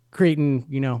 Creating,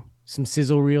 some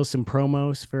sizzle reels, some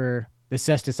promos for the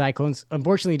Cesta Cyclones.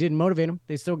 Unfortunately, it didn't motivate them.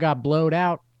 They still got blowed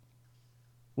out.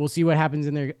 We'll see what happens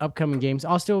in their upcoming games.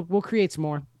 We'll create some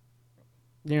more.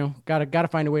 Gotta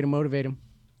find a way to motivate them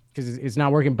because it's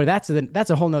not working. But that's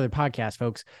a whole nother podcast,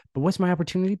 folks. But what's my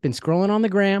opportunity? Been scrolling on the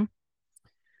gram.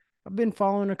 I've been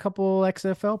following a couple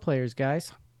XFL players,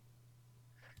 guys.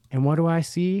 And what do I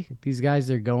see? These guys,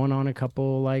 they're going on a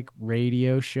couple like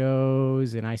radio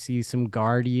shows, and I see some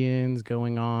Guardians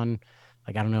going on,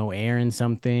 like, I don't know, airing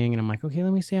something. And I'm like, okay,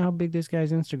 let me see how big this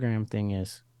guy's Instagram thing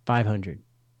is. 500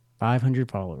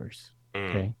 followers.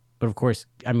 Okay. But of course,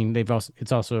 I mean,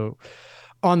 it's also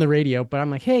on the radio, but I'm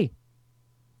like, hey,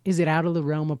 is it out of the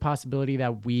realm of possibility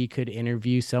that we could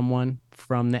interview someone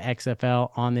from the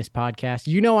XFL on this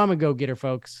podcast? I'm a go-getter,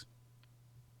 folks.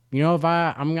 If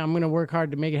I'm going to work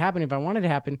hard to make it happen if I want it to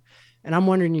happen. And I'm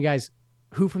wondering, you guys,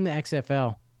 who from the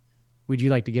XFL would you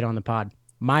like to get on the pod?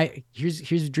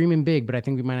 Here's dreaming big, but I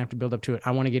think we might have to build up to it.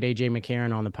 I want to get AJ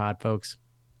McCarron on the pod, folks.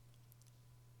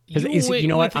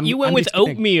 You went with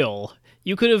oatmeal.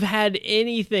 You could have had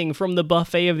anything from the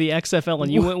buffet of the XFL,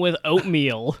 and you went with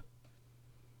oatmeal.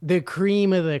 The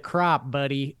cream of the crop,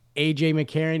 buddy. AJ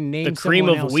McCarron. The cream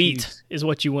of wheat is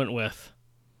what you went with.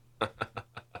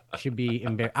 Should be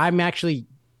embarrassed. I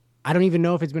don't even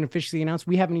know if it's been officially announced.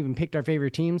 We haven't even picked our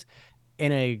favorite teams.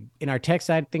 In our tech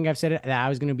side, I think I've said it, that I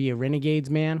was going to be a Renegades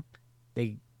man.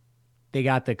 They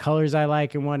got the colors I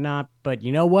like and whatnot. But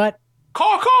you know what?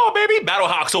 Call, baby.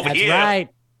 Battlehawks over here. That's right.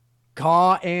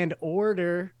 Call and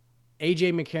order.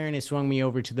 AJ McCarron has swung me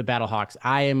over to the Battlehawks.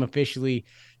 I am officially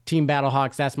Team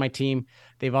Battlehawks. That's my team.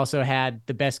 They've also had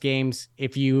the best games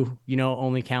if you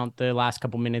only count the last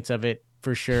couple minutes of it,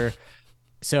 for sure.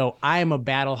 So I am a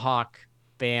Battlehawk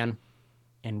fan,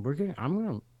 and we're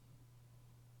gonna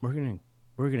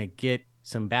get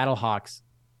some Battlehawks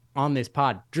on this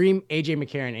pod. Dream AJ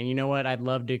McCarron, and you know what? I'd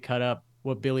love to cut up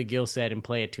what Billy Gill said and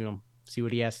play it to him. See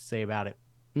what he has to say about it.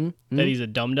 That he's a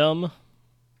dum-dum?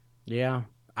 Yeah.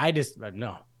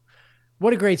 No.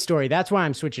 What a great story. That's why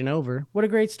I'm switching over. What a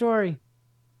great story.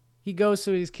 He goes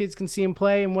so his kids can see him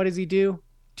play, and what does he do?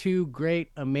 2 great,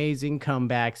 amazing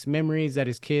comebacks, memories that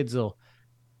his kids will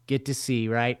get to see,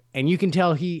 right? And you can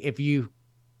tell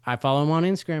I follow him on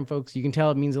Instagram, folks, you can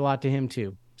tell it means a lot to him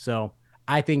too. So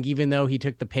I think even though he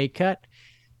took the pay cut,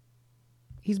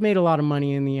 he's made a lot of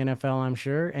money in the NFL, I'm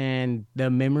sure. And the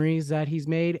memories that he's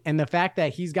made and the fact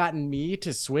that he's gotten me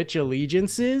to switch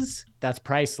allegiances, that's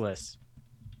priceless.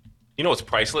 You know what's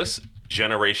priceless?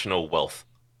 Generational wealth,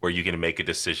 where you can make a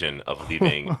decision of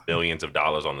leaving millions of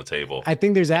dollars on the table. I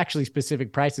think there's actually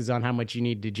specific prices on how much you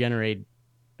need to generate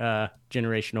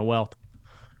generational wealth.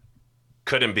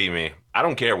 Couldn't be me. I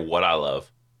don't care what I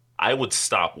love. I would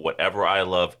stop whatever I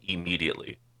love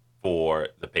immediately for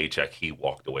the paycheck he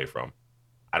walked away from.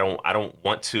 It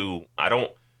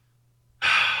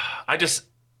just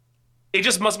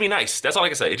must be nice. That's all I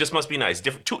can say. It just must be nice.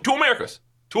 Different two Americas.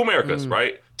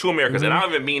 Right? 2 Americas. And I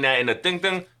don't even mean that in a thing.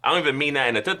 I don't even mean that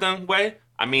in a thing way.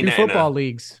 I mean that football in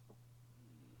leagues.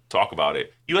 Talk about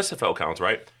it. USFL counts,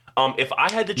 right? If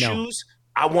I had to choose,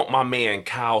 I want my man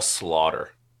Kyle Slaughter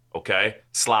Okay,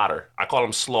 Slaughter. I call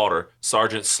him Slaughter,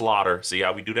 Sergeant Slaughter. See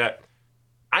how we do that?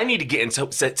 I need to get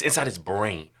inside his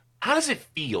brain. How does it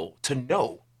feel to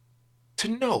know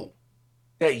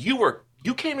that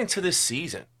you came into this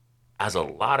season as a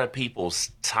lot of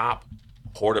people's top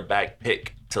quarterback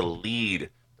pick to lead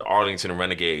the Arlington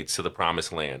Renegades to the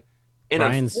promised land?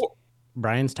 And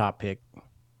Brian's top pick.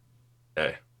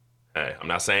 hey, I'm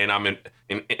not saying I'm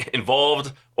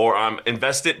involved or I'm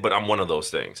invested, but I'm one of those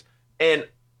things. And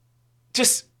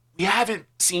just we haven't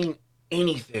seen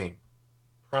anything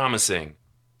promising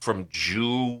from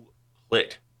Drew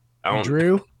Plitt.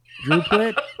 Drew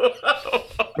Plitt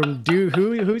from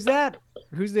who's that?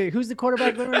 Who's the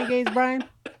quarterback for the Renegades, Brian?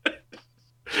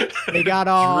 They got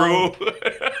all Drew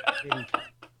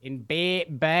in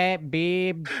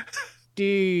Babe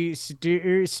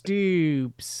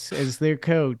Stoops as their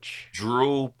coach.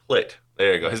 Drew Plitt.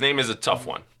 There you go. His name is a tough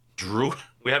one. Drew.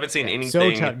 We haven't seen anything.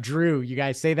 So tough. Drew, you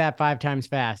guys say that 5 times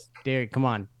fast. Derek, come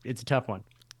on. It's a tough one.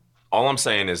 All I'm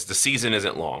saying is the season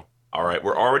isn't long. All right.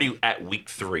 We're already at week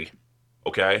 3.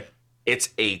 Okay. It's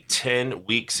a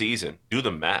 10-week season. Do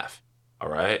the math. All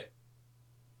right.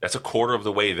 That's a quarter of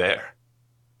the way there.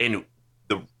 And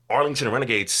the Arlington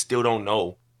Renegades still don't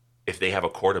know if they have a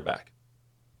quarterback,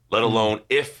 let alone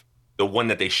if the one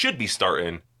that they should be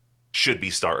starting.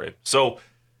 So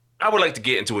I would like to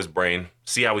get into his brain,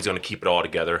 see how he's going to keep it all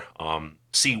together,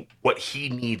 see what he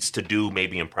needs to do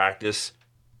maybe in practice,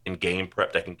 in game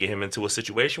prep that can get him into a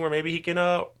situation where maybe he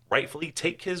can rightfully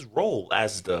take his role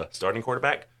as the starting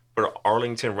quarterback for the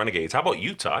Arlington Renegades. How about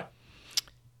you, Ty?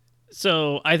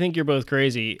 So I think you're both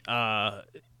crazy.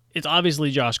 It's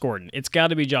obviously Josh Gordon. It's got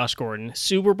to be Josh Gordon,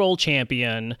 Super Bowl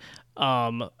champion,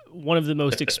 one of the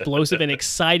most explosive and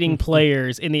exciting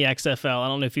players in the XFL. I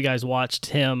don't know if you guys watched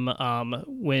him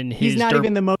when he's not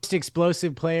even the most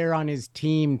explosive player on his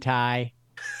team, Ty.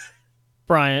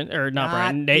 Brian, or not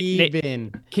Brian.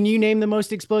 Even. Can you name the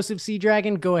most explosive Sea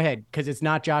Dragon? Go ahead, because it's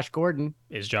not Josh Gordon.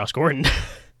 It's Josh Gordon.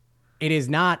 It is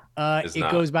not.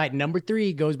 Goes by number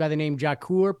 3. Goes by the name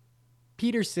Jacour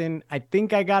Peterson. I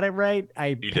think I got it right.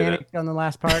 I panicked on the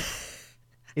last part.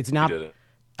 It's not.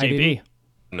 JP.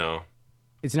 No.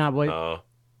 It's not what. No.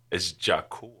 It's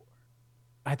Jacour.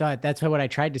 I thought that's what I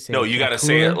tried to say. No, you got to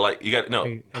say it like you got. No,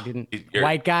 I didn't.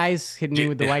 White guys hitting me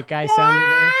with the white guy sound.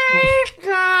 White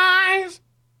guys.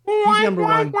 He's number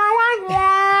 1.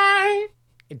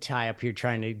 Ty up here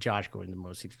trying to Josh Gordon, the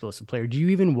most explosive player. Do you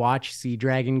even watch Sea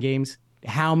Dragon games?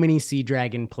 How many Sea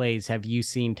Dragon plays have you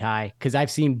seen, Ty? Because I've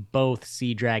seen both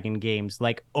Sea Dragon games,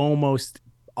 like almost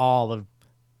all of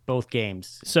both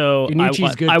games. So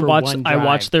I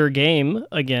watched their game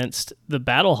against the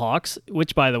Battlehawks,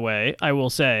 which, by the way, I will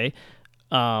say,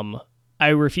 I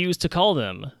refuse to call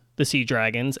them the Sea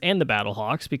Dragons and the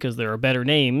Battlehawks because there are better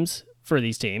names for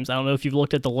these teams. I don't know if you've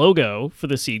looked at the logo for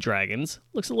the Sea Dragons.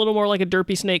 Looks a little more like a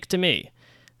derpy snake to me.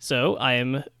 So I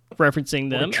am referencing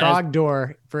them.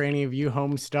 Trogdor for any of you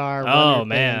Homestar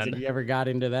fans, if you ever got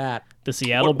into that. The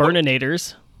Seattle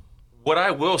Burninators. What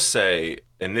I will say,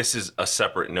 and this is a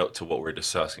separate note to what we're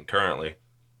discussing currently.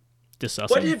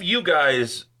 What have you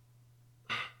guys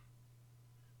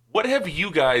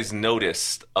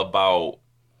noticed about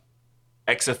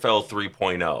XFL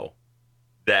 3.0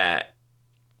 that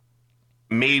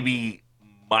maybe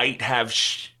might have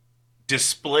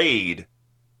displayed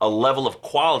a level of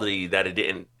quality that it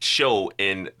didn't show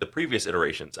in the previous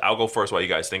iterations? I'll go first while you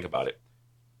guys think about it.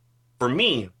 For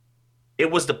me,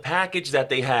 it was the package that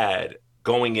they had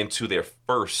going into their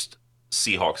first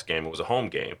Seahawks game. It was a home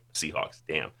game. Sea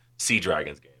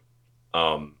Dragons game.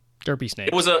 Derpy Snake.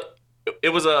 It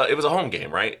was a home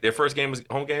game, right? Their first game was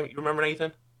home game. You remember,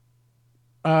 Nathan?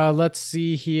 Let's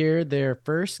see here. Their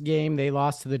first game, they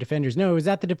lost to the Defenders. No, it was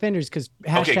at the Defenders because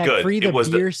hashtag free the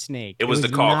beer snake. It was the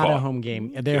call. Not a home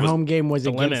game. Their home game was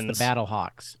against the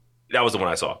Battlehawks. That was the one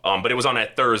I saw. But it was on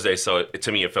that Thursday, so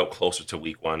to me it felt closer to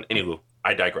week 1. Anywho,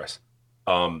 I digress.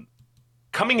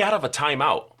 Coming out of a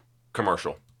timeout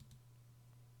commercial,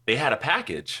 they had a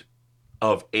package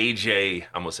of AJ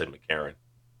McCarron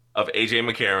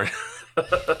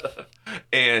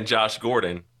and Josh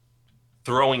Gordon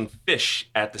throwing fish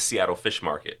at the Seattle Fish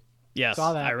Market. Yes,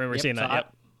 I remember seeing that.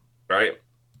 Yep. Right?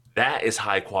 That is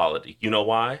high quality. You know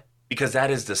why? Because that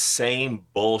is the same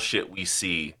bullshit we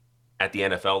see at the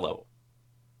NFL level.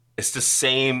 It's the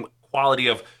same quality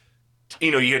of,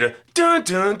 you hear the dun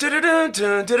dun dun dun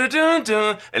dun dun dun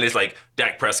dun, and it's like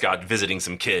Dak Prescott visiting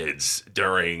some kids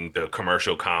during the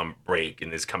commercial break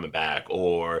and is coming back,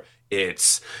 or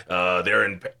it's they're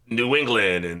in New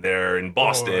England and they're in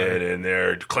Boston and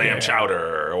they're clam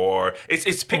chowder, or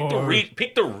it's pick the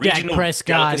regional. Dak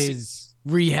Prescott is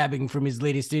rehabbing from his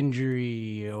latest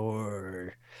injury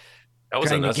or That was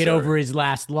trying to get unnecessary. over his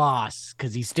last loss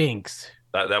because he stinks.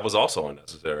 That was also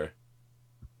unnecessary.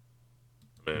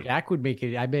 I mean, Dak would make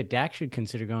it. I bet Dak should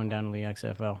consider going down to the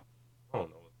XFL. I don't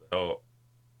know what the hell.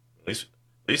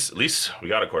 At least we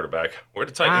got a quarterback. Where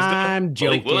the Titans I'm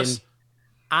doing? Malik Willis? joking.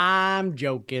 I'm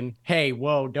joking. Hey,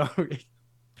 whoa, don't.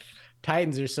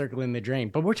 Titans are circling the drain,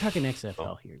 but we're talking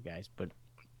XFL here, guys. But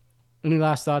any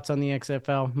last thoughts on the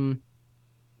XFL?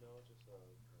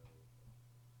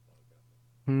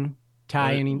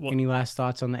 Ty, any last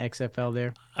thoughts on the XFL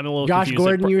there? I'm a little Josh confused.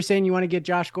 Gordon, you were saying you want to get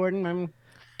Josh Gordon?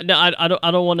 No, I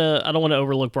don't want to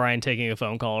overlook Bryan taking a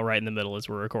phone call right in the middle as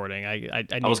we're recording. I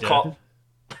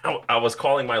was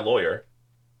calling my lawyer,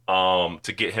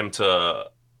 to get him to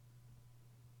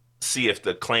see if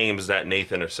the claims that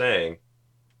Nathan are saying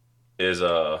is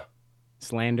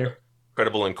slander,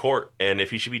 credible in court, and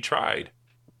if he should be tried.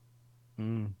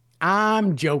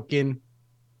 I'm joking.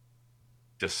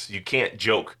 Just you can't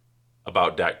joke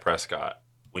about Dak Prescott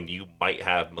when you might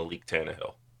have Malik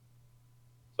Tannehill.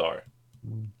 Sorry.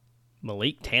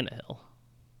 Malik Tannehill.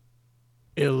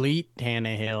 Elite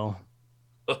Tannehill.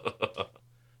 All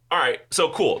right, so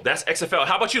cool. That's XFL.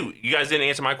 How about you? You guys didn't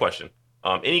answer my question.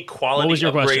 Any quality What was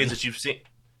your upgrades question? that you've seen?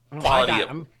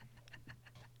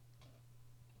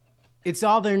 It's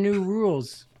all their new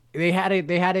rules. They had it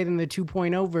in the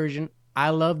 2.0 version. I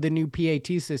love the new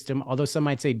PAT system. Although some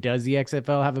might say, does the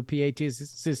XFL have a PAT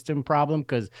system problem?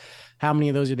 Because how many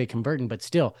of those are they converting? But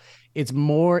still, it's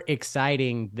more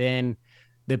exciting than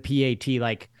the PAT.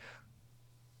 Like,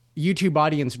 YouTube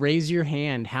audience, raise your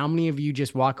hand. How many of you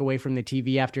just walk away from the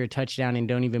TV after a touchdown and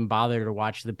don't even bother to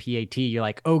watch the PAT? You're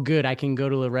like, oh, good, I can go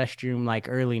to the restroom like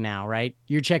early now, right?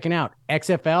 You're checking out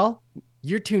XFL.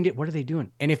 You're tuned in. What are they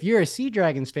doing? And if you're a Sea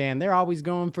Dragons fan, they're always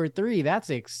going for 3. That's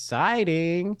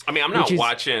exciting. I mean, I'm not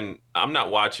watching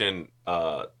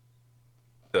the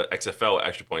XFL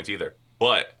extra points either.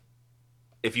 But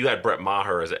if you had Brett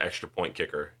Maher as an extra point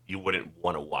kicker, you wouldn't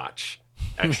want to watch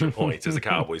extra points as a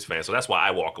Cowboys fan. So that's why I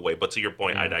walk away. But to your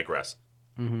point, I digress.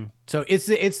 Mm-hmm. So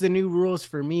it's the new rules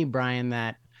for me, Bryan,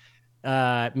 that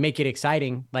make it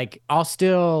exciting. Like, I'll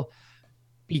still,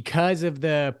 because of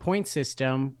the point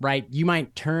system, right? You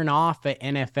might turn off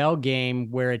an NFL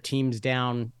game where a team's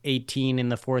down 18 in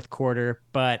the fourth quarter,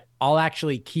 but I'll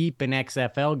actually keep an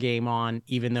XFL game on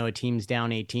even though a team's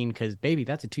down 18 because, baby,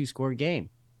 that's a 2-score game.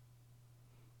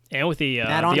 And with the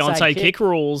onside kick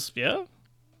rules, yeah.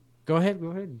 Go ahead.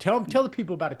 Tell the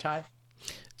people about a tie.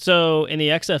 So in the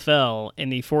XFL, in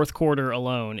the fourth quarter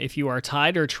alone, if you are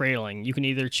tied or trailing, you can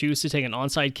either choose to take an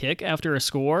onside kick after a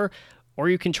score, or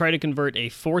you can try to convert a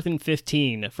 4th and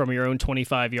 15 from your own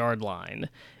 25-yard line.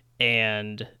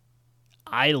 And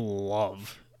I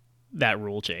love that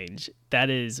rule change. That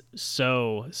is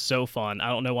so fun. I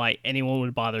don't know why anyone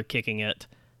would bother kicking it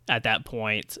at that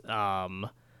point.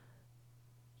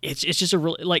 It's just a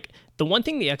really, like, the one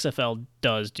thing the XFL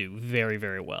does do very,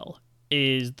 very well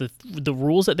is the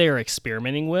rules that they are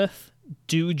experimenting with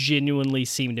do genuinely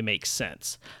seem to make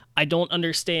sense. I don't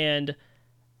understand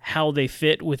how they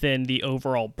fit within the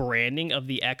overall branding of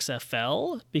the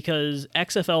XFL, because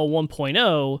XFL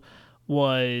 1.0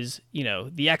 was,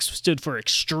 the X stood for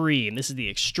extreme. This is the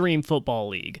Extreme Football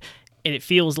League. And it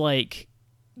feels like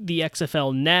the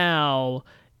XFL now,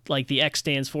 like, the X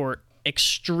stands for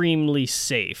extremely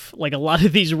safe. Like, a lot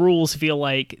of these rules feel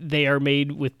like they are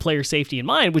made with player safety in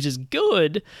mind, which is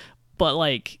good, but,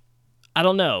 like, I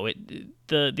don't know.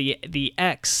 The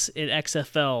X in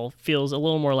XFL feels a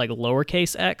little more like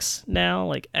lowercase x now,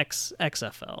 like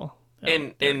XFL.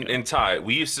 And Ty,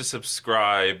 we used to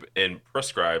prescribe,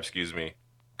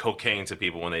 cocaine to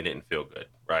people when they didn't feel good,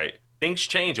 right? Things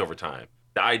change over time.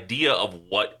 The idea of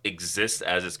what exists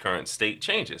as its current state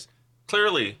changes.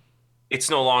 Clearly, it's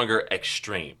no longer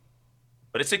extreme,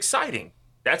 but it's exciting.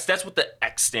 That's what the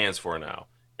X stands for now.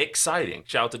 Exciting.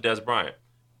 Shout out to Des Bryant.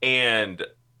 And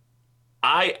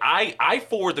I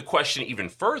forward the question even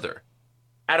further.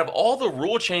 Out of all the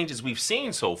rule changes we've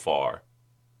seen so far,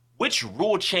 which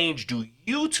rule change do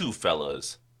you two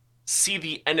fellas see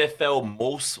the NFL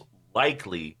most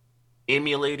likely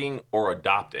emulating or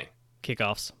adopting?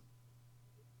 Kickoffs.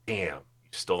 Damn,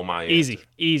 you stole my answer.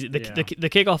 Easy. The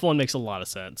kickoff one makes a lot of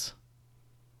sense.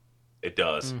 It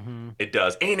does. Mm-hmm. It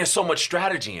does. And there's so much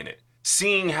strategy in it.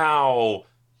 Seeing how,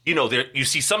 you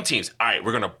see some teams, all right,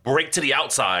 we're going to break to the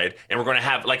outside and we're going to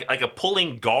have like a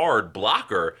pulling guard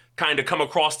blocker kind of come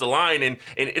across the line, and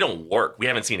it don't work. We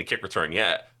haven't seen a kick return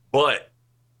yet. But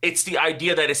it's the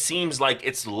idea that it seems like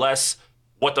it's less,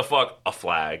 what the fuck, a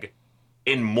flag,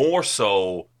 and more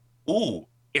so,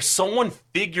 if someone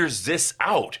figures this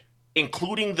out,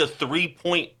 including the 3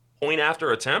 point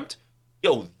after attempt,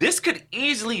 yo, this could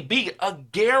easily be a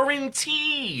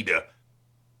guaranteed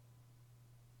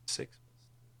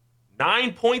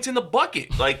 9 points in the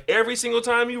bucket, like every single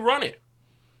time you run it.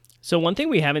 So one thing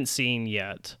we haven't seen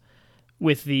yet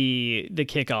with the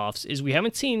kickoffs is we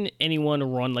haven't seen anyone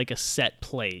run like a set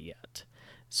play yet.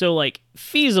 So like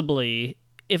feasibly,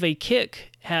 if a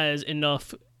kick has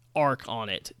enough arc on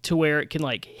it to where it can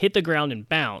like hit the ground and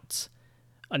bounce,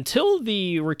 until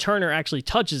the returner actually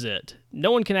touches it,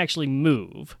 no one can actually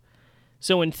move.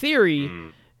 So in theory,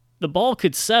 the ball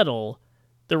could settle,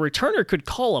 the returner could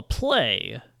call a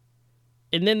play,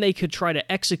 and then they could try to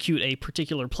execute a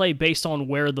particular play based on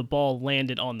where the ball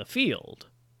landed on the field.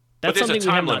 That's something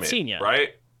we have not seen yet,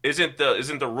 right? Isn't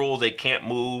the rule they can't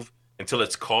move until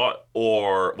it's caught,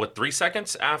 or 3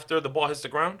 seconds after the ball hits the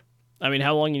ground? I mean,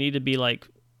 how long you need to be like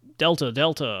delta?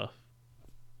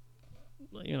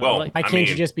 You know, Well, like, Why can't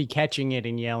you just be catching it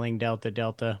and yelling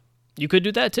delta? you could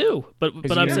do that too, but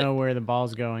Because I'm you saying, know where the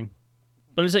ball's going.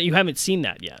 but I'm saying you haven't seen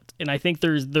that yet, and I think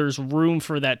there's room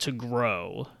for that to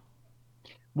grow.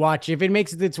 Watch, if it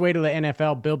makes its way to the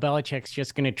NFL, Bill Belichick's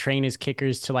just going to train his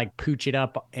kickers to like pooch it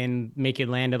up and make it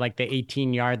land at like the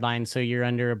 18-yard line. So you're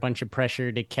under a bunch of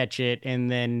pressure to catch it. And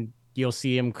then you'll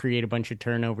see him create a bunch of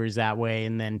turnovers that way.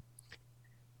 And then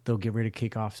they'll get rid of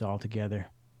kickoffs altogether.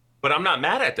 But I'm not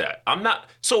mad at that.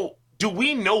 So do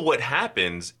we know what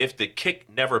happens if the kick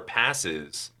never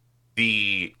passes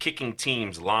the kicking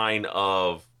team's line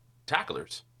of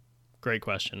tacklers? Great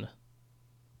question.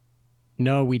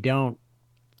 No, we don't.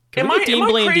 Can we get Dean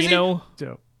Blandino?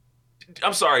 So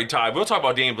I'm sorry, Ty. We'll talk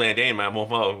about Dean Blandino, man. We'll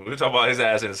talk about his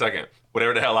ass in a second.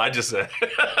 Whatever the hell I just said.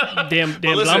 Damn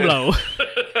listen, Blamblo.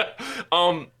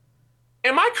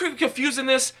 Am I confusing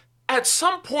this? At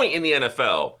some point in the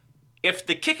NFL, if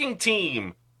the kicking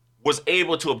team was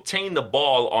able to obtain the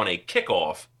ball on a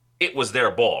kickoff, it was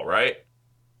their ball, right?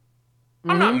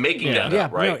 I'm not making that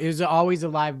up, right? No, it was always a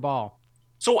live ball.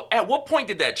 So at what point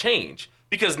did that change?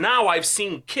 Because now I've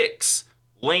seen kicks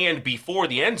land before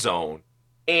the end zone,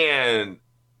 and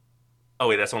oh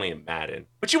wait, that's only in Madden.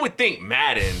 But you would think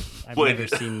Madden would. I've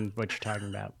never seen what you're talking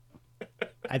about.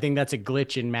 I think that's a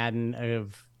glitch in Madden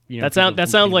of That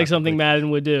sounds like something Madden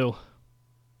would do.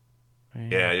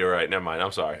 Yeah, you're right. Never mind.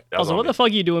 I'm sorry. Also, what the fuck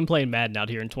are you doing playing Madden out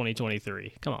here in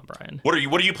 2023? Come on, Bryan. What are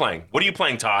you playing? What are you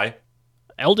playing, Ty?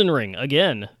 Elden Ring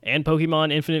again, and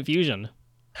Pokemon Infinite Fusion.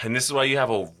 And this is why you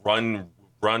have a run,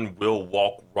 will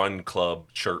walk, run club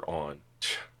shirt on.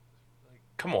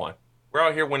 Come on. We're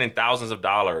out here winning thousands of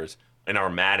dollars in our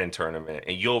Madden tournament,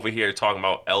 and you over here talking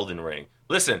about Elden Ring.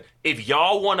 Listen, if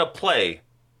y'all want to play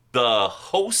the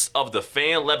host of the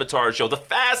Fan Lebatard Show, the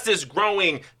fastest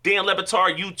growing Dan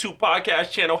Lebatard YouTube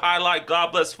podcast channel, highlight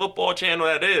God Bless Football channel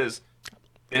that is,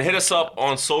 then hit us up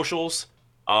on socials.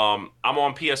 I'm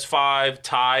on PS5.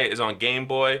 Ty is on Game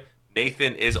Boy.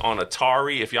 Nathan is on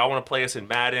Atari. If y'all want to play us in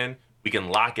Madden, we can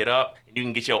lock it up, and you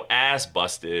can get your ass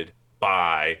busted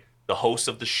by the hosts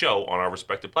of the show on our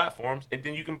respective platforms, and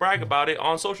then you can brag about it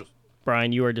on socials.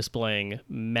 Bryan, you are displaying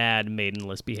mad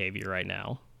maidenless behavior right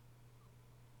now.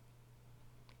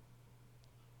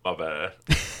 My bad.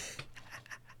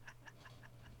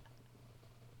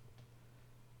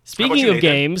 Speaking of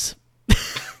games,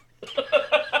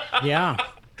 Yeah.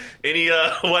 Any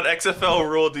what XFL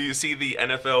rule do you see the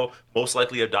NFL most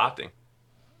likely adopting?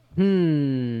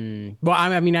 Well,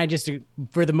 I mean, I just,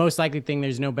 for the most likely thing,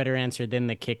 there's no better answer than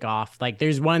the kickoff. Like,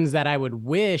 there's ones that I would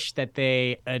wish that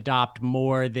they adopt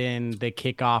more than the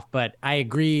kickoff, but I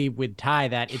agree with Ty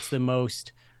that it's the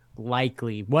most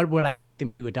likely. What would I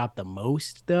think to adopt the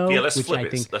most, though? Yeah, let's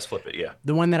flip it. Yeah,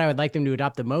 the one that I would like them to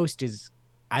adopt the most is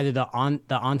either the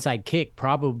onside kick,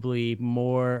 probably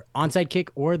more onside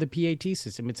kick, or the PAT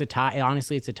system. It's a tie.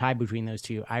 Honestly, it's a tie between those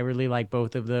two. I really like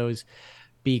both of those,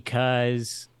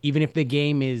 because even if the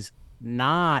game is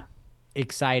not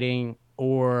exciting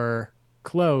or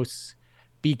close,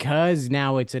 because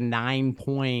now it's a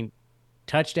 9-point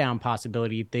touchdown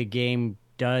possibility, the game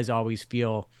does always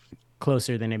feel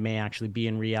closer than it may actually be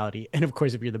in reality. And of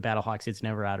course, if you're the Battlehawks, it's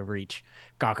never out of reach.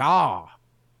 Gaga.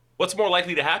 What's more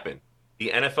likely to happen? The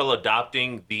NFL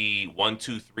adopting the 1,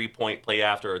 2, 3 point play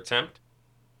after attempt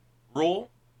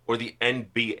rule, or the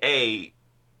NBA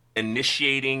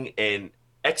initiating and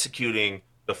executing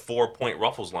the 4-point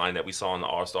ruffles line that we saw in the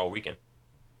All-Star weekend?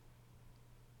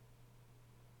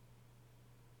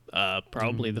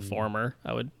 Probably the former.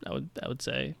 I would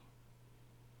say.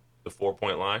 The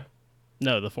 4-point line?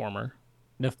 No, the former.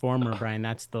 The former, Bryan.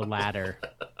 That's the latter.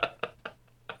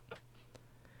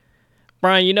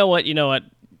 Bryan, you know what?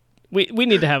 We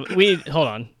need to have hold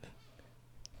on.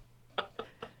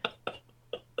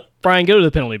 Bryan, go to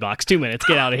the penalty box. 2 minutes.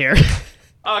 Get out of here.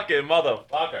 Okay,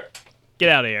 motherfucker. Get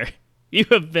out of here. You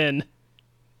have been.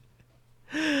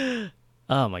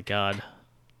 Oh my God.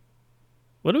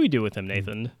 What do we do with him,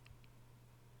 Nathan?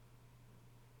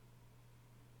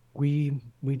 We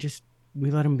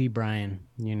let him be Bryan,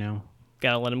 you know.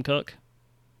 Gotta let him cook.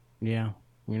 Yeah,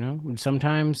 you know. And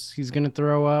sometimes he's gonna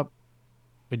throw up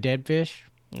a dead fish.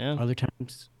 Yeah. Other times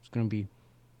it's gonna be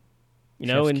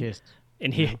And kiss.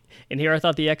 and here I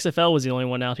thought the XFL was the only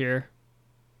one out here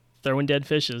throwing dead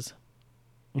fishes.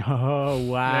 Oh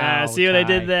wow! See what I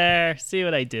did Ty. there? See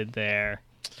what I did there?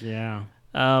 Yeah.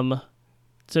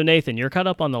 So Nathan, you're caught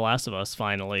up on The Last of Us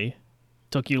finally.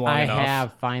 Took you long enough. I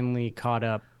have finally caught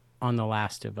up on The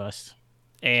Last of Us.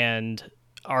 And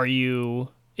are you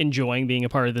enjoying being a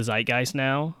part of the zeitgeist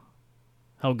now?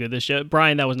 How good this show?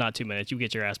 Bryan, that was not 2 minutes. You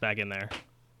get your ass back in there.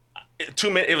 2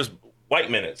 minutes. It was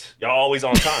white minutes. Y'all always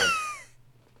on time.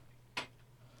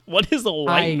 What is a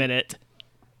white minute?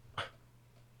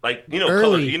 Like, Early.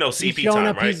 color, He's CP showing time,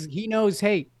 up, right? He knows,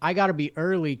 hey, I got to be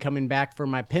early coming back for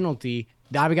my penalty.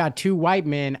 I've got 2 white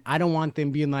men. I don't want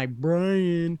them being like,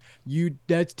 Bryan,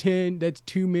 that's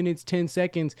 2 minutes, 10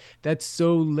 seconds. That's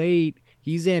so late.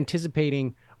 He's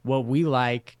anticipating what we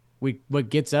like, what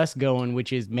gets us going,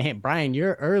 which is, man, Bryan,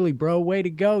 you're early, bro. Way to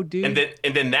go, dude.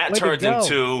 And then that Way to turns go.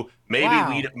 into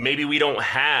Wow. maybe we don't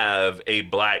have a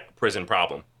black prison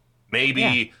problem. Maybe Yeah,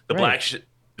 right.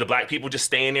 the black people just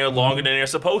staying there longer than they're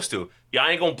supposed to. Y'all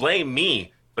ain't gonna blame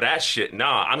me for that shit.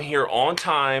 Nah, I'm here on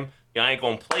time. Y'all ain't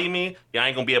gonna play me. Y'all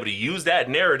ain't gonna be able to use that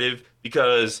narrative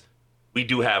because we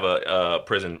do have a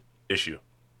prison issue.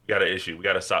 We got an issue. We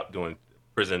got to stop doing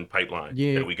prison pipeline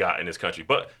that we got in this country.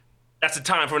 But that's a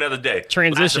time for another day.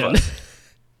 Transition.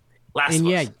 Last of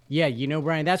Us. Yeah, you know,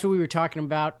 Bryan, that's what we were talking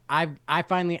about. I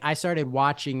started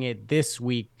watching it this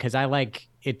week because I like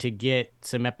it to get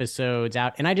some episodes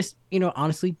out, and I just,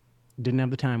 honestly didn't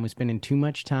have the time. Was spending too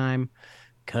much time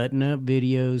cutting up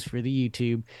videos for the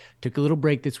YouTube. Took a little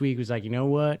break this week. Was like, you know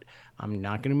what? I'm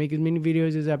not gonna make as many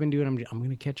videos as I've been doing. I'm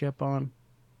gonna catch up on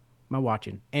my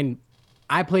watching. And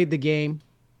I played the game,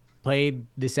 played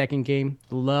the second game,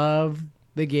 love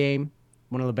the game.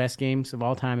 One of the best games of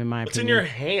all time, in my What's in opinion. your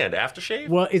hand? Aftershave?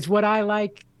 Well, it's what I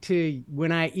like to,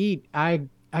 when I eat, I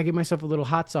give myself a little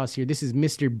hot sauce here. This is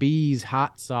Mr. B's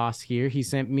hot sauce here. He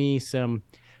sent me some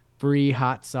free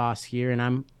hot sauce here, and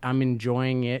I'm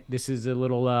enjoying it. This is a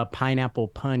little pineapple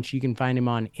punch. You can find him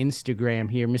on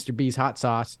Instagram here, Mr. B's hot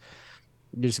sauce.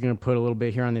 I'm just gonna put a little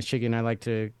bit here on this chicken. I like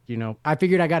to, I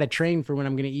figured I got to train for when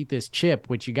I'm gonna eat this chip,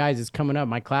 which, you guys, is coming up.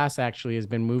 My class actually has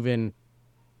been moving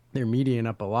their median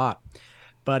up a lot.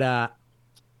 But I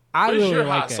Where's really your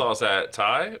like hot sauce at,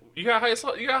 Ty? You got hot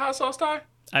sauce? You got hot sauce, Ty?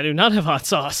 I do not have hot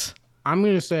sauce. I'm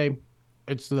gonna say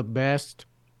it's the best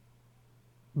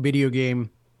video game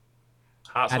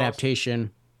Hot sauce.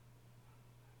 adaptation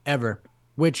ever.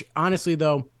 Which, honestly,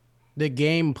 though, the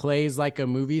game plays like a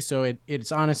movie, so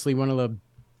it's honestly one of the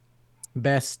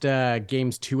best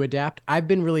games to adapt. I've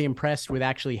been really impressed with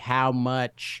actually how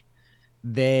much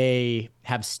they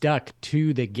have stuck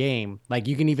to the game. Like,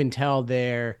 you can even tell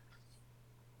they're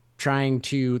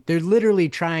literally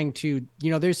trying to,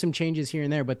 there's some changes here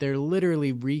and there, but they're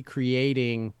literally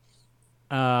recreating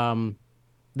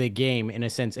the game in a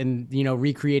sense, and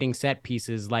recreating set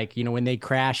pieces, like, when they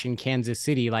crash in Kansas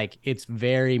City, like, it's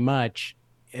very much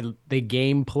the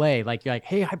gameplay. Like, you're like,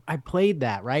 hey, I played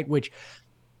that, right? Which,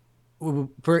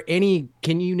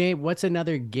 can you name what's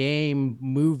another game,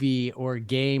 movie, or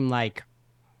game like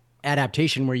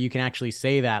adaptation where you can actually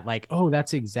say that, like, oh,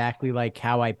 that's exactly like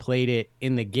how I played it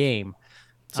in the game?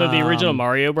 So the original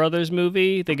Mario Brothers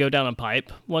movie, they go down a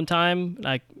pipe one time.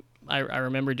 I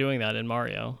remember doing that in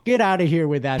Mario. Get out of here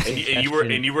with that. And you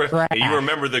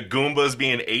remember the Goombas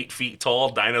being 8 feet tall,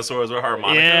 dinosaurs with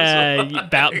harmonicas?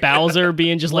 Yeah, Bowser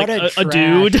being just What like a a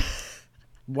dude.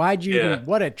 Why'd you even,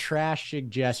 what a trash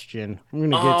suggestion. I'm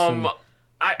gonna get some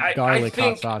garlic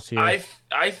hot sauce here.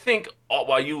 I think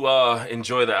while you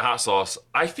enjoy that hot sauce,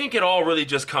 I think it all really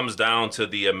just comes down to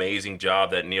the amazing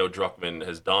job that Neil Druckmann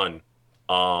has done,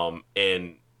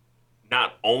 in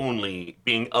not only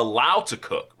being allowed to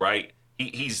cook, right?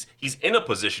 He's in a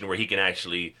position where he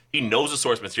knows the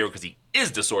source material because he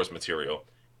is the source material,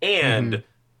 and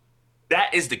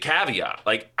that is the caveat.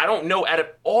 Like, I don't know, out of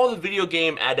all the video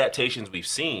game adaptations we've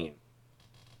seen,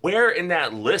 where in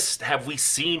that list have we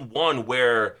seen one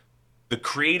where the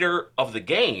creator of the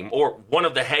game, or one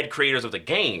of the head creators of the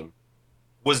game,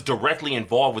 was directly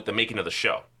involved with the making of the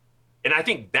show? And I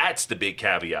think that's the big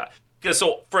caveat. Because,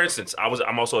 so, for instance,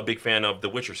 I'm also a big fan of the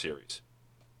Witcher series.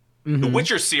 The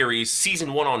Witcher series,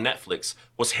 season 1 on Netflix,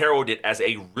 was heralded as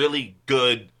a really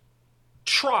good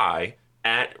try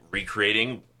at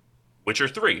recreating Witcher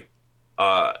 3.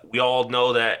 We all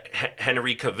know that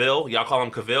Henry Cavill, y'all call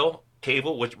him Cavill?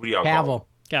 Cavill? What do y'all call him?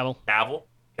 Cavill. Cavill.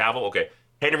 Cavill? Okay.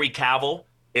 Henry Cavill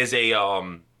is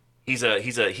a he's a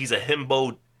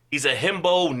himbo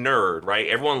nerd, right?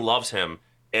 Everyone loves him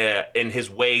in his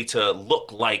way to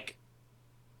look like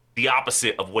the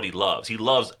opposite of what he loves. He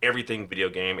loves everything video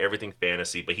game, everything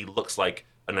fantasy, but he looks like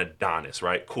an Adonis,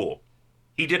 right? Cool.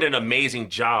 He did an amazing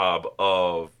job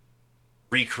of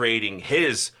recreating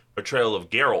his portrayal of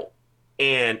Geralt,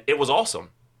 and it was awesome.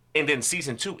 And then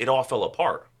season 2, it all fell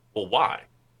apart. Well, why?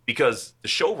 Because the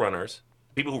showrunners,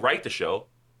 people who write the show,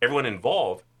 everyone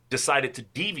involved, decided to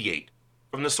deviate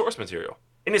from the source material.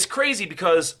 And it's crazy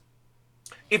because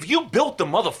if you built the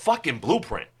motherfucking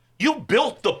blueprint, you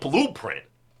built the blueprint.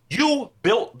 You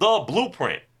built the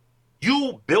blueprint.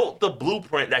 You built the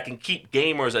blueprint that can keep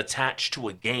gamers attached to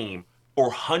a game for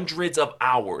hundreds of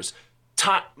hours,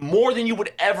 more than you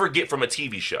would ever get from a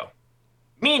TV show.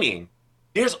 Meaning,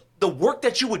 there's the work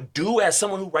that you would do as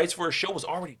someone who writes for a show was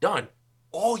already done.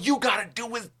 All you gotta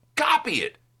do is copy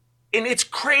it. And it's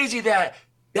crazy that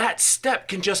that step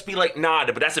can just be like, nah,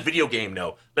 but that's a video game,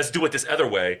 no. Let's do it this other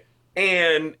way.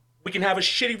 And we can have a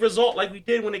shitty result like we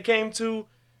did when it came to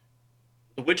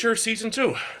The Witcher Season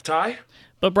 2. Ty?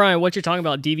 But Bryan, what you're talking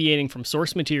about deviating from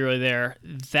source material there,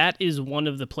 that is one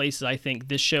of the places I think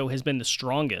this show has been the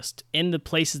strongest. In the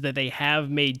places that they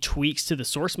have made tweaks to the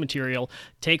source material,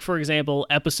 take, for example,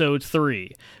 episode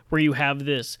 3, where you have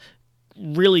this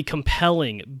really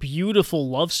compelling, beautiful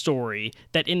love story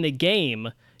that in the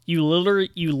game, you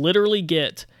literally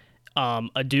get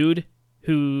a dude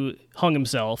who hung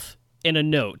himself in a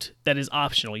note that is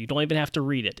optional. You don't even have to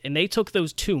read it. And they took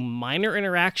those two minor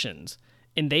interactions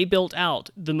and they built out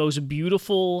the most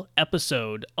beautiful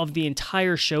episode of the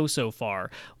entire show so far.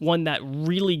 One that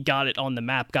really got it on the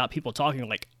map, got people talking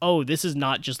like, oh, this is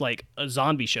not just like a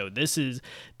zombie show. This is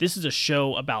a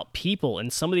show about people.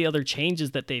 And some of the other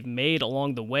changes that they've made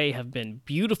along the way have been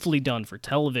beautifully done for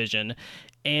television.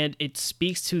 And it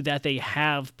speaks to that they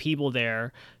have people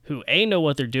there who A, know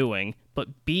what they're doing,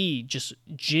 but B, just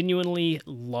genuinely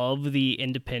love the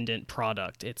independent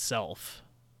product itself.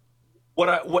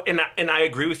 And I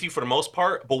agree with you for the most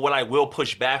part, but what I will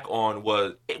push back on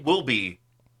it will be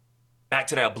back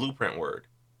to that blueprint word.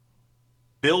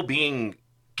 Bill being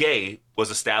gay was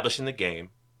established in the game.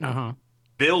 Uh-huh.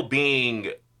 Bill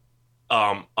being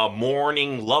a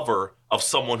mourning lover of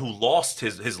someone who lost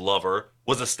his lover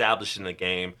was established in the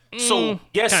game. So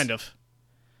yes, kind of.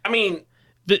 I mean,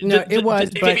 the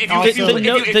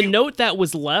note that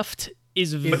was left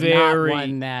is very not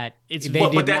one that they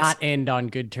did not end on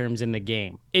good terms in the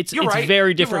game. It's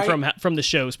very different from the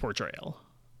show's portrayal.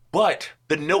 But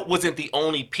the note wasn't the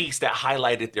only piece that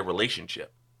highlighted their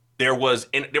relationship. You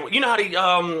know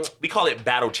how we call it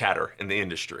battle chatter in the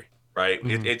industry, right?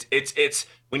 Mm-hmm. It's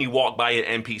when you walk by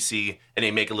an NPC and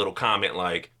they make a little comment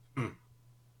like,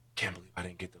 "Can't believe I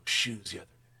didn't get those shoes the other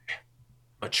day.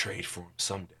 I'm gonna trade for them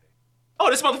someday." Oh,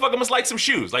 this motherfucker must like some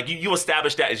shoes. Like you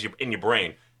establish that in your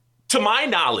brain. To my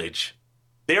knowledge,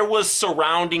 there was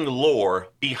surrounding lore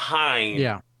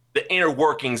behind the inner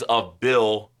workings of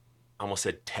Bill. I almost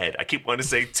said Ted. I keep wanting to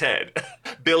say Ted.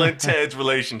 Bill and Ted's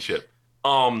relationship.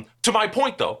 To my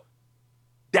point, though,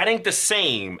 that ain't the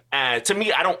same as, to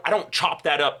me, I don't chop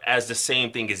that up as the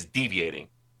same thing as deviating.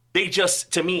 They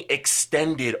just, to me,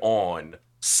 extended on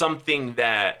something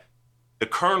that the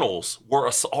kernels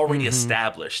were already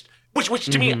established, which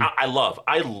to me, I love.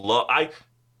 I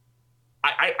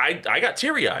got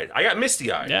teary-eyed. I got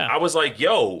misty-eyed. Yeah. I was like,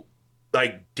 yo,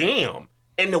 like, damn.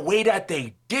 And the way that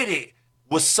they did it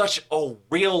was such a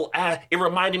real it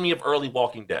reminded me of early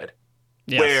Walking Dead.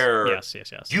 Yes. Where yes.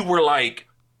 you were like,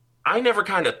 I never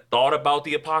kind of thought about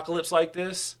the apocalypse like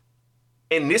this.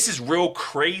 And this is real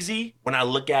crazy when I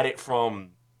look at it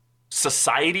from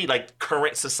society, like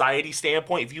current society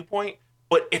viewpoint.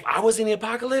 But if I was in the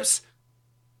apocalypse,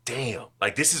 damn,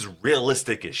 like this is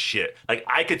realistic as shit. Like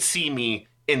I could see me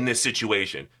in this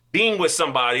situation, being with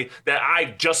somebody that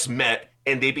I just met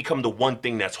and they become the one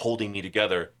thing that's holding me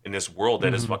together in this world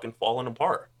that is fucking falling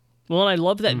apart. Well, and I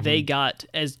love that they got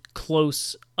as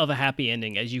close of a happy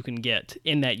ending as you can get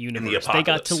in that universe. They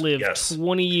got to live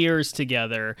 20 years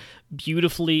together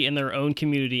beautifully in their own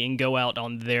community and go out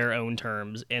on their own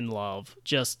terms in love.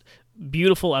 Just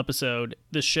beautiful episode.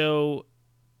 The show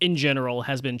in general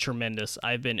has been tremendous.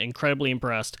 I've been incredibly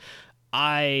impressed.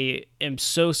 I am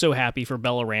so happy for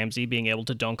Bella Ramsey being able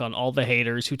to dunk on all the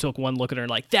haters who took one look at her and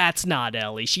like, that's not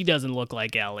Ellie. She doesn't look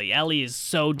like Ellie. Ellie is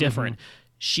so different.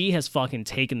 she has fucking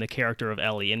taken the character of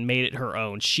Ellie and made it her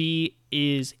own. She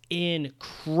is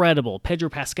incredible.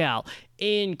 Pedro Pascal,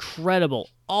 incredible.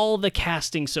 All the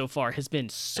casting so far has been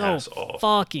so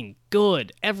fucking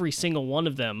good. Every single one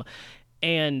of them.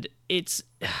 And it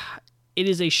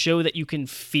is a show that you can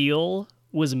feel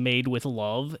was made with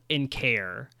love and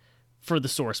care for the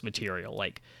source material.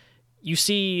 Like, you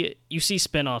see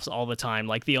spinoffs all the time,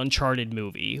 like the Uncharted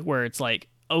movie, where it's like,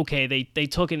 okay, they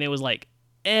took it and it was like,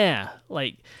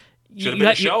 like should have been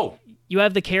a show. You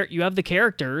have the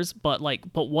characters, but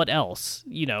what else?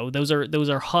 You know, those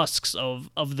are husks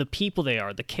of the people they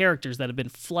are, the characters that have been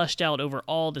fleshed out over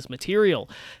all this material.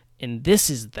 And this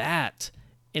is that.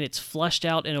 And it's fleshed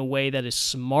out in a way that is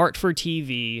smart for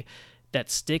TV,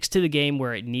 that sticks to the game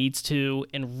where it needs to,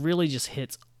 and really just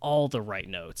hits all the right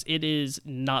notes. It is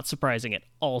not surprising at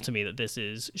all to me that this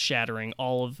is shattering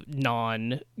all of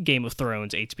non-Game of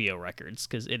Thrones HBO records,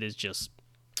 because it is just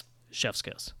chef's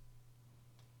kiss.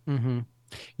 Mm-hmm.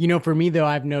 You know, for me, though,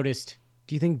 I've noticed,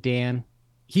 do you think Dan,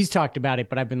 he's talked about it,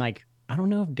 but I've been like, I don't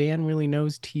know if Dan really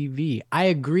knows TV. I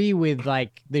agree with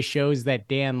like the shows that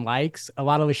Dan likes. A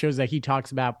lot of the shows that he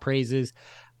talks about, praises,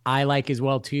 I like as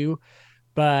well too.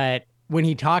 But when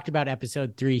he talked about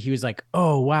episode 3, he was like,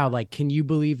 oh, wow, like, can you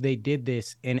believe they did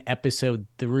this in episode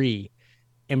 3?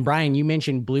 And Bryan, you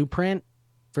mentioned Blueprint.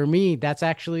 For me, that's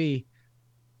actually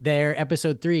their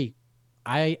episode 3.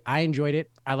 I enjoyed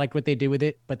it. I liked what they did with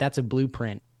it, but that's a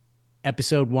blueprint.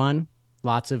 Episode 1,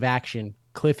 lots of action.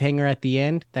 Cliffhanger at the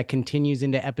end that continues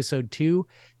into episode 2.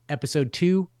 Episode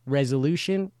 2,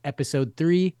 resolution. Episode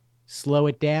 3, slow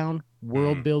it down.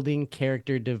 World building,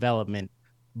 character development.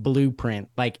 Blueprint.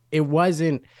 Like, it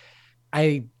wasn't,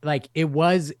 it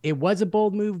was a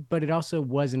bold move, but it also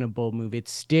wasn't a bold move. It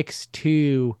sticks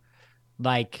to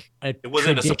like it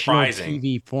wasn't a surprising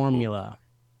TV formula.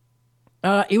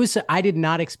 I did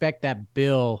not expect that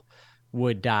Bill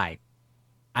would die.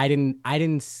 I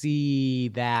didn't see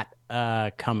that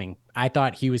coming. I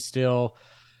thought he was still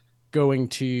going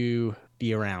to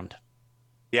be around.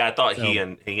 Yeah, I thought he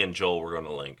and Joel were going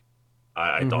to link.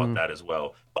 I thought that as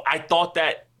well. But I thought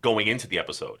that going into the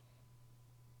episode.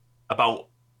 About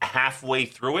halfway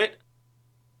through it,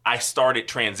 I started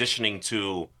transitioning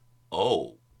to,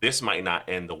 oh, this might not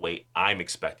end the way I'm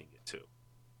expecting it to.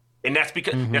 And that's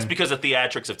because of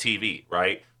theatrics of TV,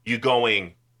 right? You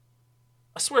going,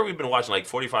 I swear we've been watching like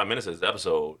 45 minutes of this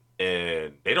episode,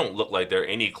 and they don't look like they're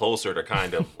any closer to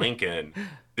kind of linking.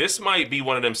 This might be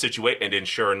one of them situations, and then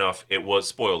sure enough, it was,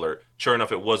 spoiler, sure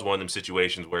enough, it was one of them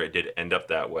situations where it did end up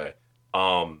that way.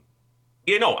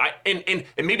 You know, and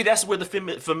maybe that's where the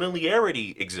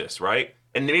familiarity exists, right?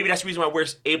 And maybe that's the reason why we're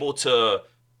able to,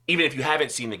 even if you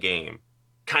haven't seen the game,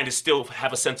 kind of still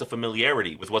have a sense of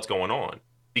familiarity with what's going on,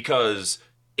 because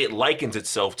it likens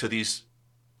itself to these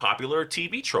popular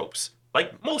TV tropes,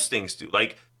 like most things do.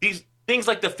 Like these things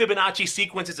like the Fibonacci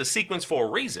sequence is a sequence for a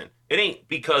reason. It ain't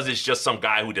because it's just some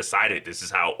guy who decided this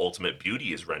is how ultimate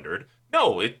beauty is rendered.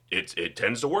 No, it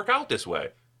tends to work out this way.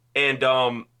 And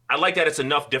I like that it's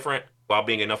enough different while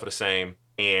being enough of the same.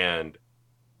 And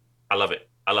I love it.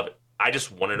 I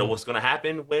just want to know what's going to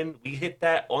happen when we hit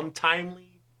that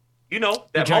untimely, that You're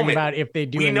moment. talking about if they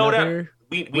do another...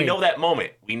 We know that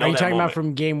moment. We know that moment. Are you talking about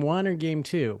from game 1 or game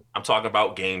 2? I'm talking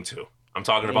about game 2. I'm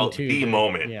talking about the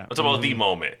moment. Yeah. I'm talking about the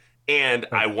moment. And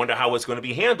I wonder how it's going to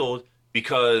be handled,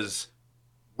 because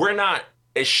we're not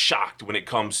as shocked when it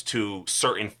comes to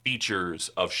certain features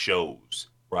of shows,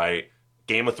 right?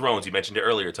 Game of Thrones, you mentioned it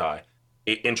earlier, Ty.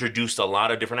 It introduced a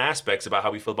lot of different aspects about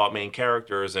how we feel about main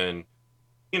characters and,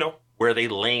 where they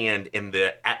land in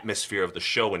the atmosphere of the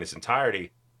show in its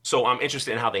entirety. So I'm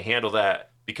interested in how they handle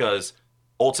that, because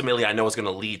ultimately I know it's going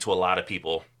to lead to a lot of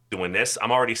people doing this.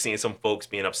 I'm already seeing some folks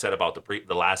being upset about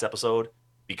the last episode,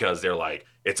 because they're like,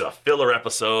 it's a filler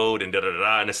episode and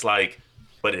da-da-da-da. And it's like,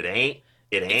 but it ain't.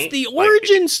 It's the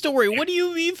origin story. What do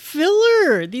you mean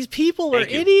filler? These people are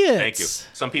idiots. Thank you.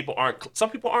 Some people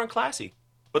aren't classy.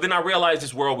 But then I realize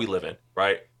this world we live in,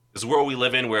 right? This world we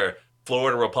live in where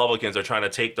Florida Republicans are trying to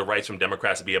take the rights from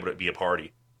Democrats to be able to be a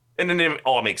party. And then it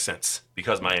all makes sense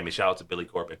because Miami. Shout out to Billy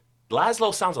Corbin.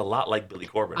 Laszlo sounds a lot like Billy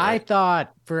Corbin, right? I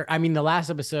thought the last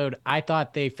episode, I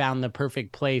thought they found the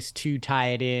perfect place to tie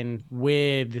it in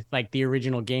with like the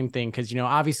original game thing. Cause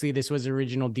obviously this was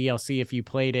original DLC. If you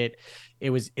played it,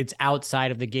 it's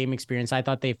outside of the game experience. I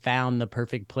thought they found the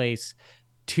perfect place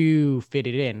to fit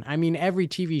it in. I mean, every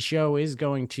TV show is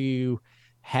going to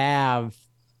have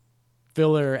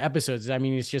filler episodes. I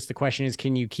mean, it's just the question is,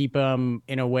 can you keep them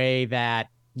in a way that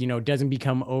doesn't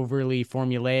become overly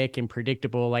formulaic and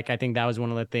predictable. Like, I think that was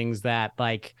one of the things that,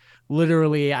 like,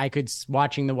 literally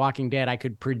watching The Walking Dead, I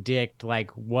could predict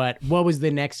like what was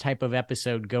the next type of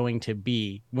episode going to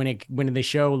be when the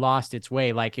show lost its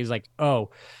way. Like, it was like, oh,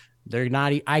 they're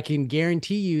not, I can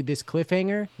guarantee you this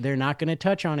cliffhanger, they're not going to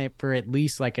touch on it for at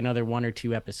least like another 1 or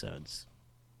 2 episodes.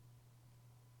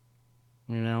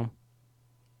 Did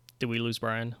we lose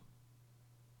Bryan?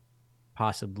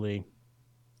 Possibly.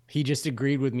 He just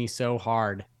agreed with me so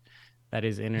hard that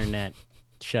his internet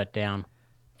shut down.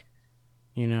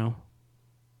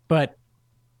 But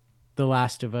The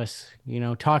Last of Us,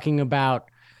 talking about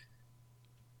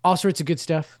all sorts of good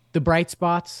stuff, the bright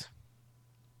spots,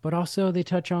 but also they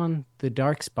touch on the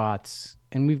dark spots.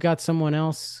 And we've got someone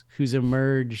else who's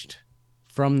emerged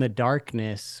from the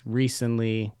darkness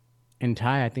recently. And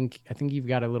Ty, I think you've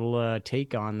got a little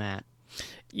take on that.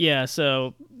 Yeah,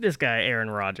 so this guy, Aaron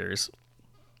Rodgers,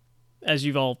 as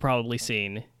you've all probably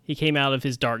seen, he came out of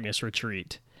his darkness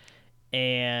retreat.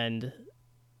 And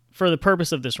for the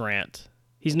purpose of this rant,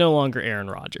 he's no longer Aaron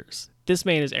Rodgers. This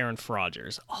man is Aaron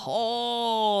Frogers.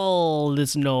 All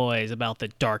this noise about the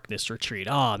darkness retreat.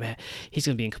 Oh, man, he's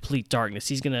going to be in complete darkness.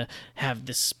 He's going to have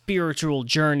this spiritual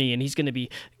journey, and he's going to be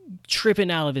tripping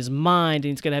out of his mind,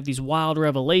 and he's going to have these wild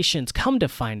revelations. Come to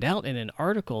find out in an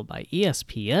article by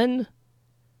ESPN,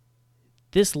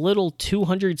 this little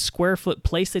 200 square foot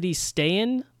place that he's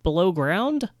staying below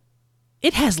ground,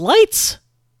 it has lights.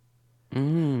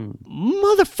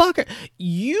 Motherfucker,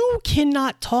 you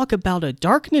cannot talk about a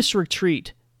darkness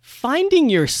retreat, finding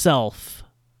yourself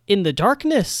in the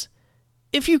darkness,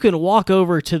 if you can walk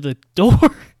over to the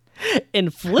door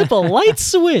and flip a light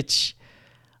switch.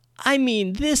 I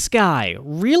mean, this guy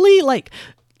really, like,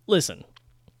 listen,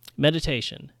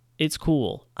 meditation, it's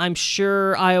cool. I'm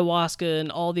sure ayahuasca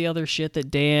and all the other shit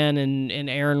that Dan and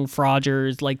Aaron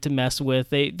Frogers like to mess with,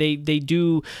 they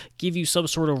do give you some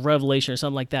sort of revelation or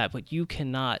something like that, but you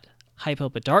cannot hype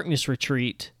up a darkness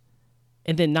retreat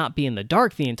and then not be in the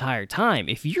dark the entire time.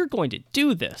 If you're going to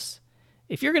do this,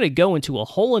 if you're going to go into a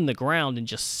hole in the ground and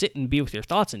just sit and be with your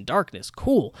thoughts in darkness,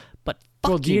 cool, but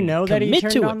fucking do you know that he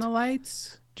turned on it. the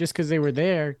lights? Just because they were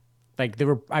there? Like, they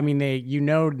were, I mean,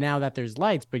 now that there's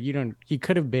lights, but he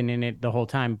could have been in it the whole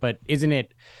time, but isn't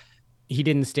it, he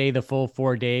didn't stay the full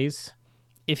 4 days?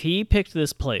 If he picked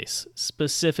this place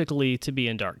specifically to be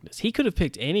in darkness, he could have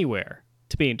picked anywhere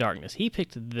to be in darkness. He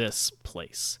picked this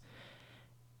place.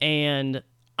 And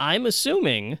I'm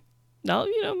assuming, now,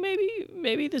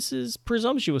 maybe this is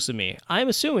presumptuous of me. I'm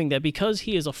assuming that because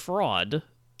he is a fraud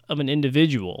of an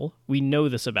individual, we know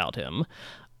this about him,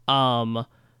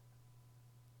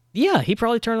 yeah, he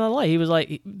probably turned on the light. He was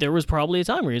like, there was probably a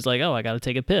time where he's like, oh, I got to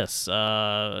take a piss.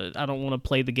 I don't want to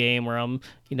play the game where I'm,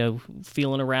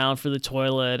 feeling around for the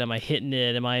toilet. Am I hitting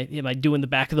it? Am I doing the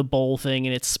back of the bowl thing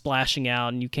and it's splashing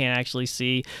out and you can't actually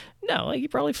see? No, like, he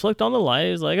probably flicked on the light.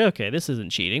 He was like, okay, this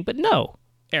isn't cheating. But no,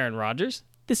 Aaron Rodgers,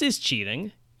 this is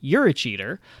cheating. You're a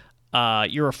cheater.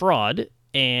 You're a fraud,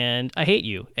 and I hate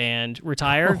you. And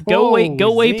retire. Go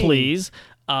away, please.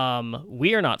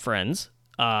 We are not friends.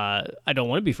 I don't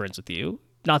want to be friends with you.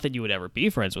 Not that you would ever be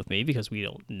friends with me because we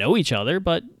don't know each other,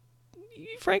 but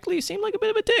frankly, you seem like a bit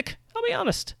of a dick. I'll be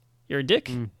honest. You're a dick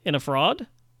and a fraud,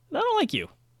 and I don't like you.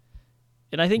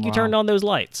 And I think you turned on those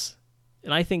lights.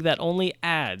 And I think that only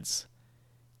adds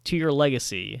to your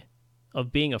legacy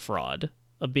of being a fraud,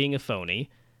 of being a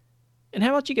phony. And how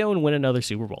about you go and win another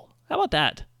Super Bowl? How about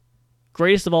that?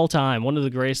 Greatest of all time. One of the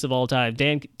greatest of all time.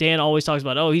 Dan always talks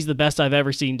about, oh, he's the best I've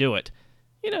ever seen do it.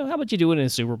 How about you do it in a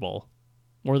Super Bowl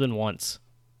more than once?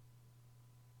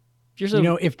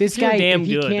 If this guy,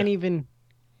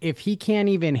 if he can't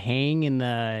even hang in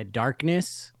the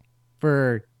darkness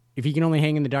if he can only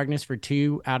hang in the darkness for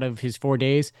 2 out of his 4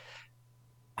 days,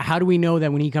 how do we know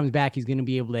that when he comes back, he's going to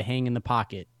be able to hang in the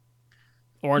pocket?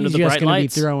 Or under the bright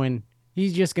lights?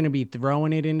 He's just going to be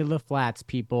throwing it into the flats,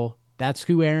 people. That's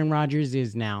who Aaron Rodgers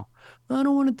is now. I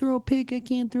don't want to throw a pick. I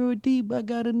can't throw it deep. I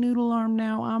got a noodle arm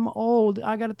now. I'm old.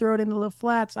 I got to throw it into the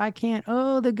flats. I can't.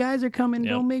 Oh, the guys are coming.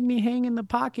 Yep. Don't make me hang in the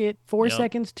pocket. 4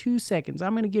 seconds, 2 seconds.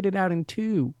 I'm going to get it out in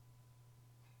 2.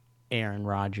 Aaron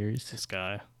Rodgers. This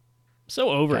guy. So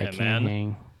over him, man.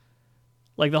 Hang.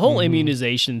 Like, the whole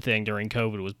immunization thing during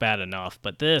COVID was bad enough,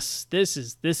 but this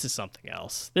is something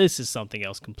else. This is something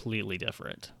else completely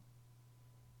different.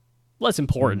 Less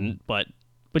important, but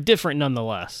different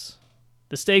nonetheless.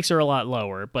 The stakes are a lot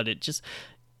lower, but it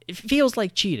feels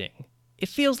like cheating. It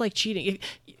feels like cheating.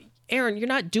 Aaron, you're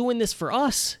not doing this for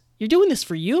us. You're doing this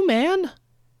for you, man.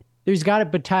 There's got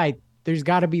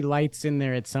to be lights in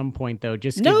there at some point, though.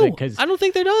 I don't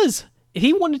think there does. If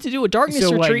he wanted to do a darkness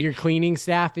So what? retreat, Your cleaning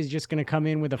staff is just going to come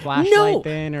in with a flashlight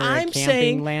then, or a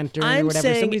camping lantern or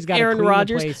whatever. Somebody's got to Aaron clean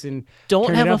Rodgers, the place and don't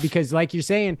turn have it a up because, like you're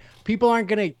saying, people aren't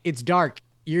gonna. It's dark.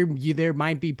 There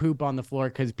might be poop on the floor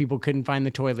because people couldn't find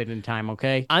the toilet in time.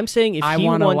 Okay. I'm saying if I he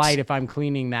want a wants, light if I'm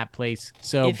cleaning that place.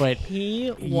 So, if but he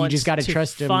you wants just got to to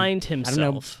trust him. find I don't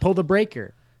know. himself, Pull the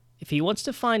breaker. if he wants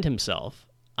to find himself,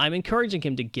 I'm encouraging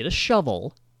him to get a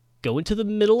shovel, go into the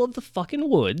middle of the fucking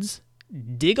woods,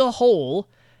 dig a hole,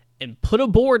 and put a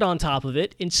board on top of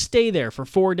it and stay there for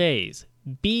 4 days.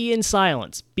 Be in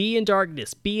silence, be in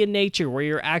darkness, be in nature where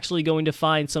you're actually going to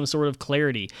find some sort of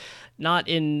clarity. Not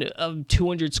in a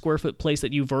 200 square foot place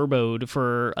that you verboed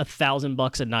for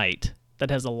 $1,000 a night that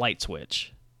has a light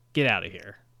switch. Get out of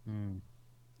here.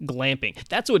 Glamping.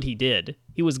 That's what he did.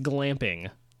 He was glamping.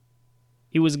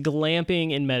 He was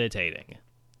glamping and meditating.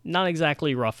 Not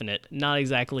exactly roughing it. Not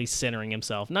exactly centering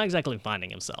himself. Not exactly finding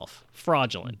himself.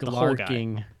 Fraudulent. The whole guy.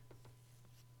 Glarking.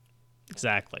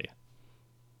 Exactly.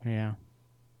 Yeah.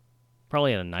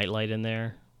 Probably had a nightlight in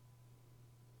there.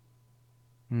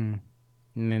 And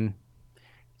then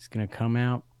it's gonna come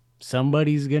out.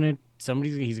 He's gonna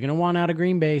want out of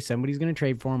Green Bay. Somebody's gonna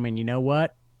trade for him, and you know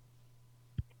what?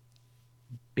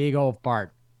 Big old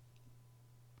fart.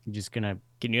 You're just gonna.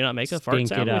 Can you not make a fart Stink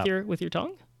sound it with your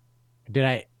tongue? Did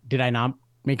I not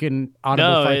make an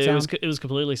audible fart sound? It was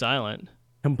completely silent.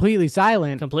 Completely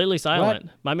silent. Completely silent.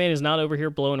 My man is not over here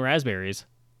blowing raspberries.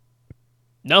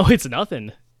 No, it's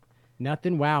nothing.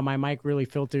 Nothing. Wow, my mic really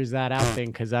filters that out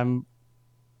thing because I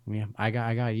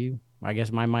got you. I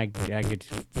guess my mic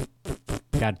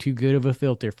got too good of a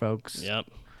filter, folks. Yep.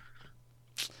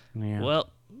 Yeah. Well,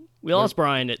 we lost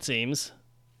Bryan, it seems.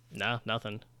 No,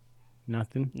 nothing.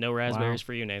 Nothing. No raspberries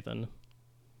for you, Nathan.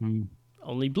 Hmm.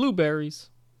 Only blueberries.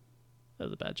 That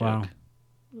was a bad joke. Wow.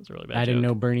 That was a really bad I joke. didn't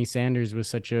know Bernie Sanders was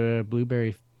such a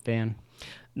blueberry fan.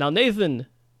 Now, Nathan,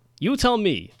 you tell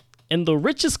me, in the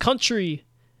richest country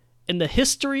in the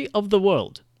history of the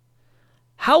world,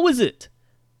 how is it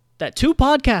that two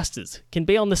podcasters can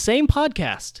be on the same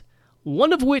podcast,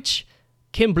 one of which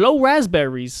can blow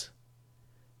raspberries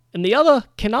and the other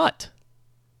cannot?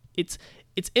 It's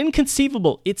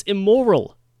inconceivable. It's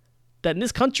immoral that in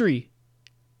this country,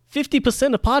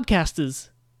 50% of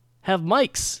podcasters have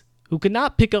mics who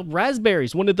cannot pick up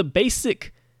raspberries, one of the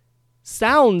basic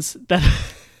sounds that...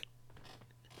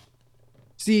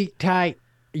 See, Ty,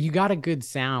 you got a good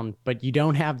sound, but you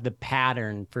don't have the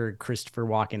pattern for Christopher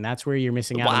Walken. That's where you're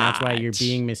missing out, and that's why you're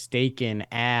being mistaken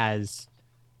as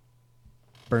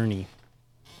Bernie.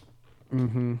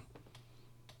 Mm-hmm.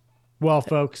 Well,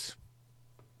 folks,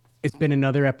 it's been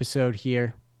another episode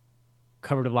here.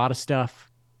 Covered a lot of stuff.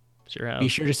 Sure have. Be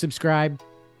sure to subscribe,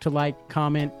 to like,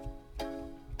 comment.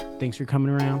 Thanks for coming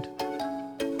around.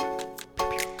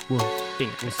 We'll see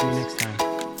you next time.